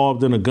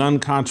involved in a gun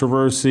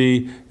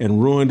controversy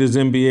and ruined his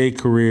NBA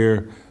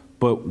career,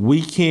 but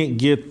we can't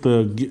get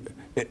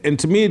and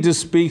to me, it just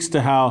speaks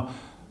to how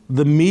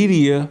the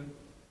media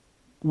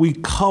we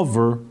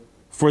cover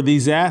for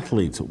these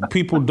athletes.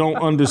 People don't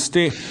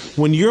understand.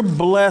 When you're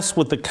blessed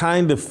with the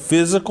kind of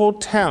physical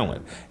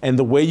talent and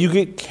the way you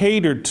get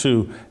catered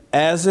to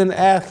as an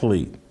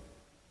athlete,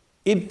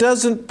 it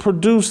doesn't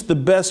produce the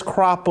best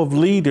crop of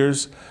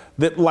leaders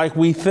that like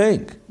we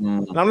think.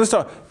 Now, I'm just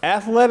talking,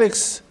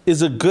 athletics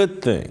is a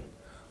good thing,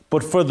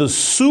 but for the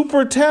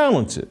super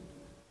talented,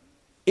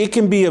 it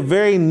can be a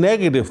very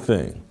negative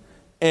thing.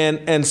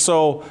 And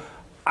so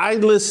I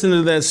listened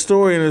to that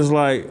story and it's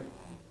like,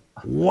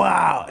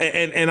 wow.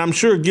 And I'm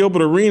sure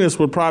Gilbert Arenas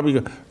would probably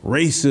go,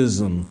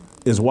 racism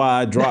is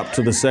why I dropped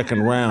to the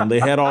second round. They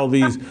had all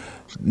these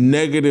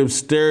negative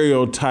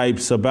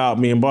stereotypes about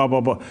me and blah,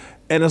 blah, blah.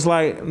 And it's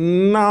like,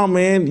 no,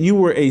 man, you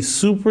were a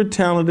super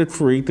talented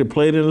freak that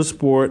played in a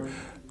sport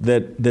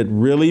that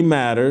really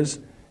matters,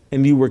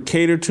 and you were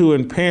catered to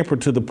and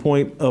pampered to the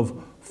point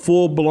of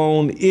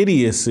full-blown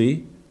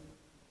idiocy.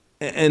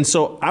 And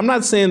so I'm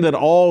not saying that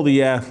all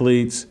the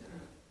athletes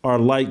are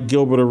like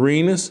Gilbert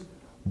Arenas,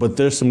 but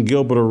there's some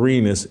Gilbert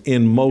Arenas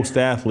in most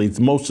athletes,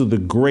 most of the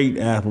great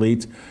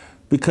athletes,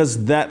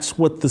 because that's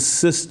what the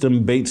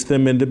system baits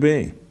them into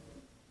being.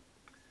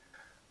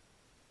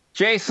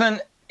 Jason,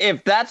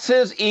 if that's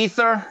his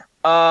ether,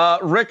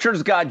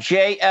 Richard's got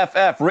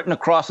JFF written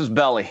across his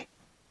belly.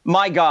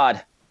 My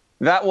God,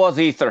 that was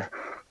ether.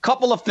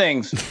 Couple of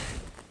things.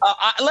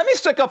 Let me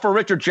stick up for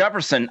Richard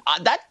Jefferson.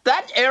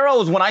 That era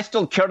was when I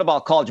still cared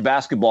about college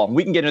basketball.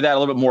 We can get into that a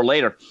little bit more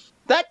later.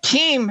 That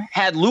team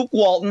had Luke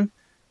Walton,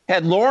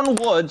 had Lauren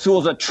Woods, who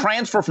was a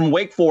transfer from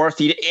Wake Forest.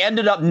 He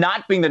ended up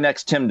not being the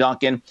next Tim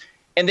Duncan.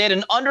 And they had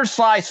an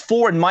undersized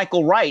forward,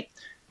 Michael Wright.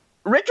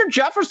 Richard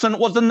Jefferson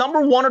was the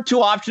number 1 or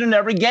 2 option in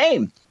every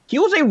game. He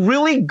was a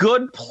really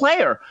good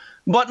player.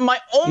 But my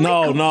only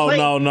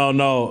complaint...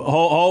 No.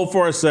 Hold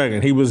for a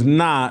second. He was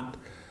not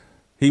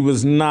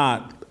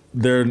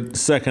their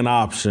second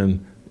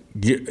option.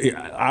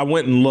 I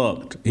went and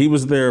looked. He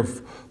was their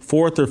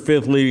 4th or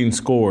 5th leading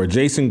scorer.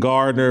 Jason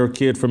Gardner, a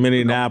kid from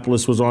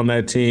Indianapolis, was on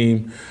that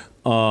team.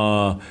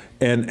 And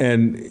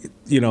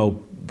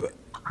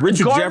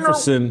Richard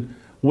Jefferson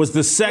was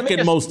the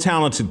second most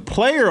talented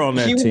player on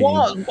that team. He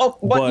was.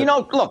 But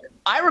look,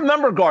 I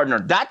remember Gardner.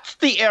 That's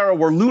the era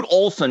where Lute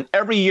Olson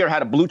every year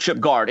had a blue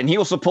chip guard, and he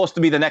was supposed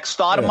to be the next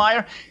Stoudemire.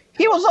 Yeah.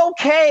 He was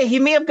okay. He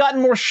may have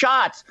gotten more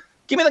shots.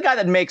 Give me the guy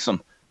that makes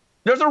them.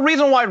 There's a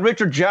reason why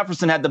Richard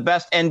Jefferson had the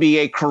best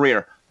NBA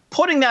career.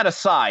 Putting that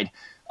aside,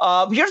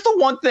 here's the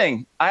one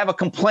thing. I have a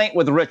complaint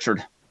with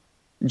Richard.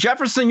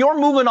 Jefferson, you're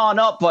moving on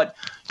up, but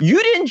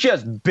you didn't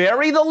just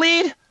bury the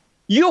lead.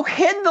 You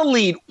hid the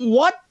lead.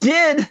 What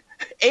did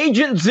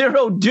Agent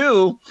Zero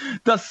do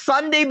the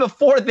Sunday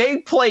before they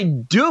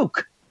played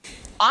Duke?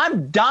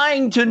 I'm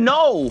dying to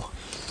know.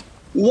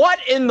 What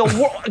in the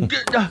world?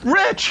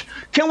 Rich,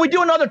 can we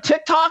do another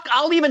TikTok?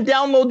 I'll even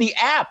download the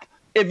app.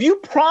 If you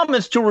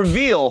promise to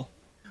reveal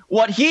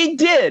what he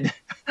did,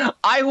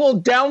 I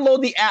will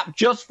download the app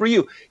just for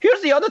you.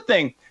 Here's the other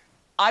thing.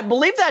 I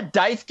believe that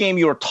dice game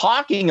you were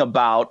talking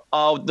about,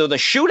 the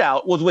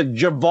shootout, was with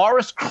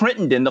Javaris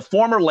Crittenden, the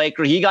former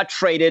Laker. He got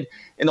traded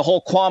in the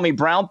whole Kwame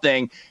Brown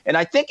thing. And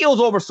I think it was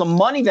over some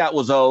money that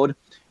was owed.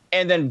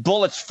 And then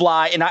bullets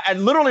fly. And I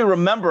literally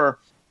remember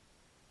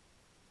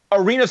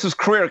Arenas'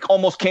 career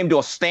almost came to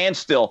a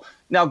standstill.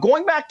 Now,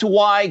 going back to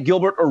why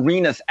Gilbert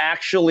Arenas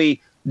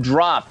actually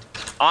dropped,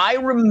 I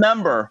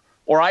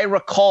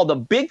recall the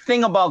big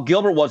thing about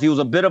Gilbert was he was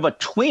a bit of a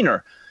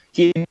tweener.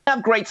 He didn't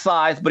have great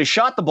size, but he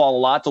shot the ball a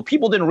lot, so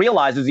people didn't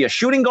realize, is he a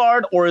shooting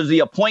guard or is he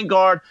a point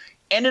guard?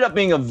 Ended up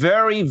being a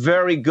very,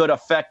 very good,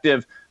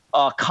 effective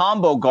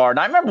combo guard. And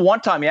I remember one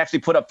time he actually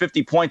put up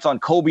 50 points on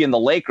Kobe and the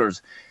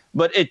Lakers,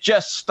 but it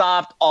just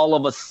stopped all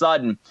of a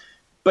sudden.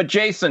 But,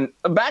 Jason,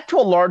 back to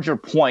a larger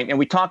point, and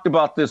we talked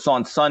about this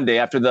on Sunday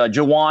after the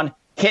Juwan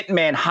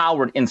Hitman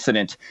Howard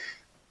incident.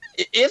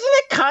 Isn't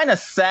it kind of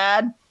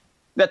sad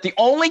that the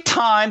only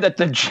time that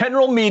the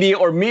general media,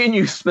 or me and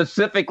you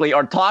specifically,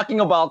 are talking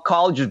about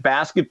college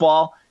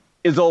basketball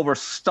is over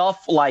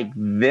stuff like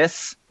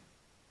this?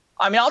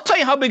 I mean, I'll tell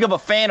you how big of a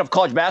fan of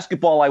college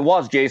basketball I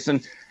was,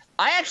 Jason.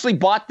 I actually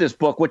bought this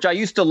book, which I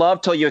used to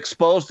love till you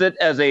exposed it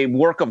as a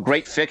work of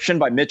great fiction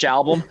by Mitch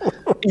Albom.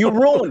 You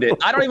ruined it.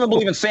 I don't even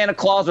believe in Santa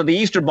Claus or the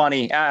Easter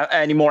Bunny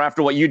anymore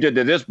after what you did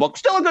to this book.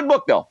 Still a good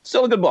book, though.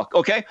 Still a good book,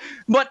 okay?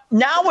 But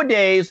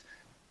nowadays,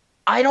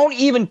 I don't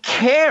even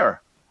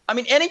care. I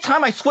mean,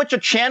 anytime I switch a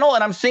channel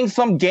and I'm seeing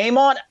some game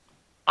on,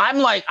 I'm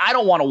like, I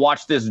don't want to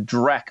watch this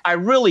dreck. I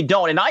really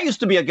don't. And I used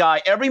to be a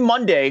guy every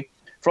Monday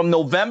from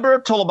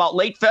November till about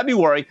late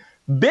February.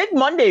 Big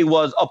Monday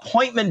was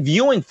appointment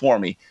viewing for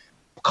me.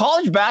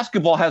 College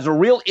basketball has a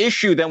real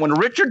issue that when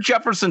Richard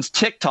Jefferson's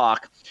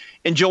TikTok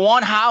and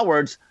Juwan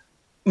Howard's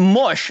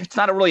mush, it's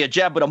not really a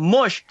jab, but a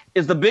mush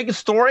is the biggest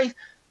story.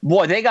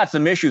 Boy, they got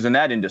some issues in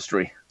that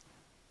industry.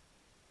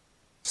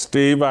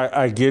 Steve,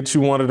 I get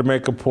you wanted to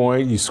make a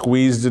point. You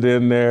squeezed it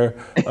in there.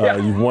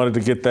 You wanted to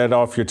get that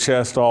off your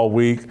chest all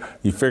week.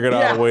 You figured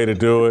out a way to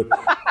do it.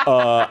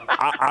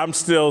 I'm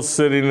still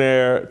sitting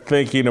there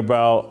thinking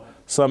about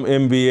some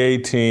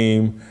NBA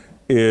team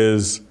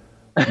is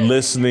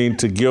listening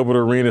to Gilbert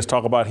Arenas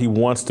talk about he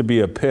wants to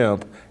be a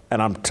pimp,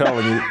 and I'm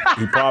telling you,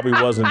 he probably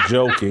wasn't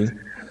joking.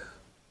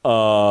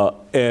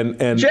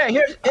 And Jay,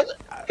 here's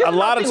a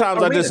lot of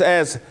times I just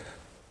ask.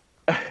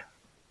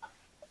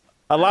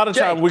 A lot of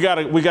times we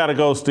gotta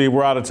go, Steve.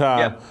 We're out of time.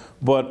 Yeah.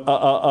 But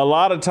a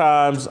lot of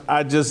times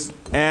I just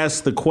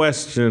ask the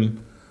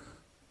question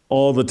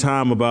all the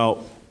time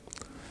about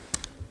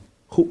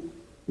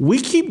we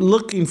keep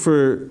looking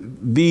for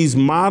these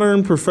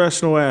modern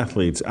professional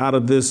athletes out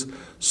of this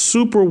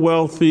super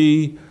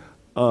wealthy,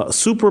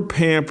 super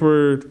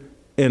pampered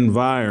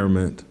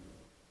environment.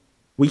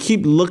 We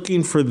keep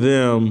looking for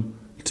them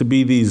to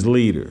be these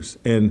leaders,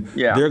 and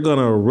they're going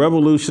to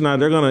revolutionize,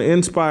 they're going to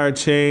inspire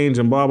change,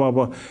 and blah, blah,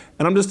 blah.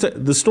 And I'm just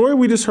the story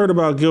we just heard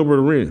about Gilbert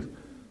Arenas,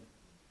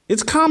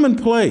 it's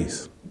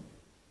commonplace.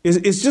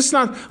 It's just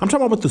not. I'm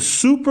talking about the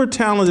super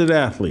talented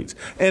athletes,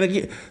 and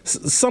again,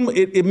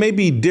 it may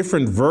be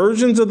different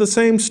versions of the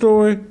same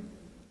story,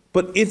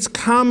 but it's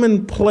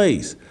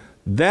commonplace.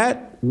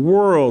 That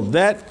world,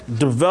 that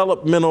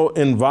developmental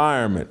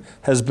environment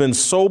has been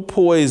so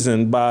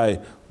poisoned by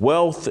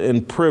wealth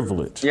and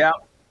privilege. Yeah.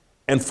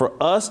 And for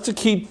us to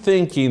keep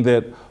thinking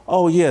that,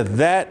 oh yeah,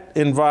 that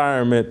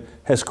environment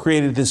has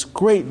created this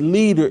great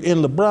leader in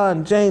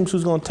LeBron James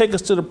who's going to take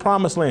us to the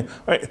promised land.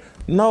 Right?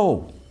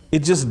 No, it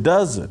just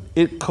doesn't.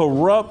 It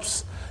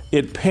corrupts,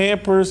 it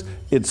pampers,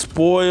 it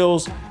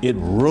spoils, it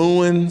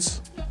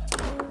ruins.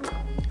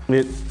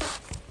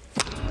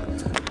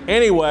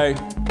 Anyway,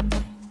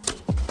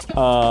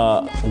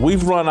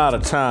 we've run out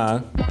of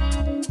time.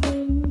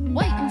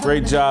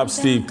 Great job,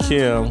 Steve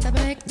Kim.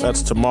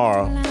 That's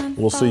tomorrow.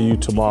 We'll see you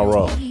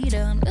tomorrow.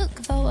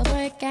 Looking for a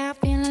breakout,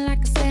 feeling like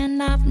a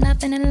standoff,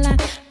 nothing in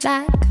life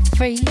like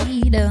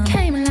freedom.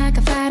 Came like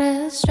a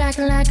fighter,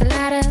 striking like a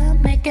ladder,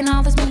 making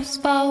all these moves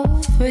for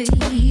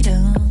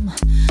freedom.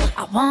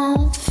 I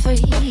want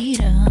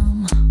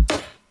freedom.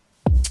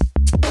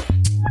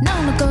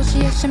 No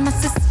negotiation, my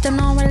sister,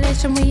 no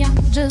relation. We all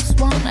just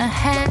wanna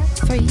have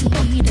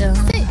freedom.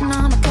 Sitting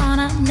on a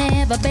corner,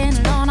 never been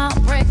alone.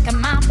 I'm breaking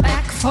my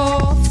back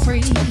for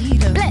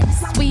freedom.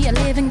 Blessed, we are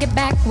living, get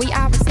back. We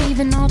are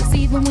receiving, all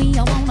deceiving. We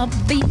all wanna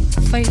be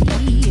free.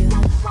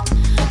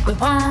 We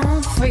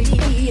want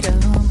freedom.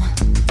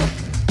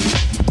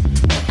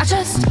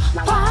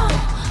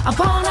 I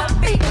wanna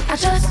be. I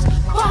just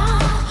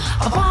want.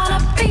 I wanna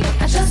be.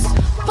 I just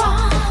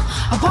want.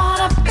 I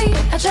wanna be.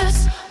 I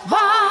just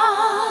want.